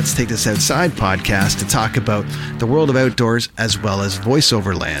and the Let's Take This Outside podcast to talk about the world of outdoors as well as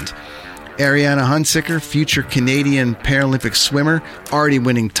voiceover land. Ariana Hunsicker, future Canadian Paralympic swimmer, already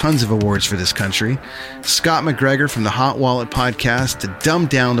winning tons of awards for this country. Scott McGregor from the Hot Wallet podcast to dumb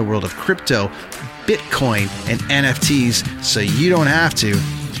down the world of crypto, Bitcoin, and NFTs so you don't have to.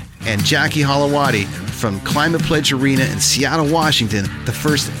 And Jackie Holowati from Climate Pledge Arena in Seattle, Washington, the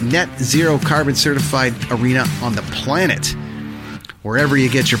first net zero carbon certified arena on the planet. Wherever you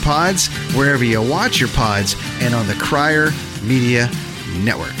get your pods, wherever you watch your pods, and on the Crier Media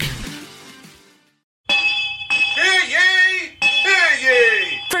Network.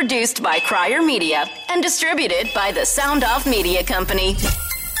 Produced by Crier Media and distributed by the Sound Off Media Company.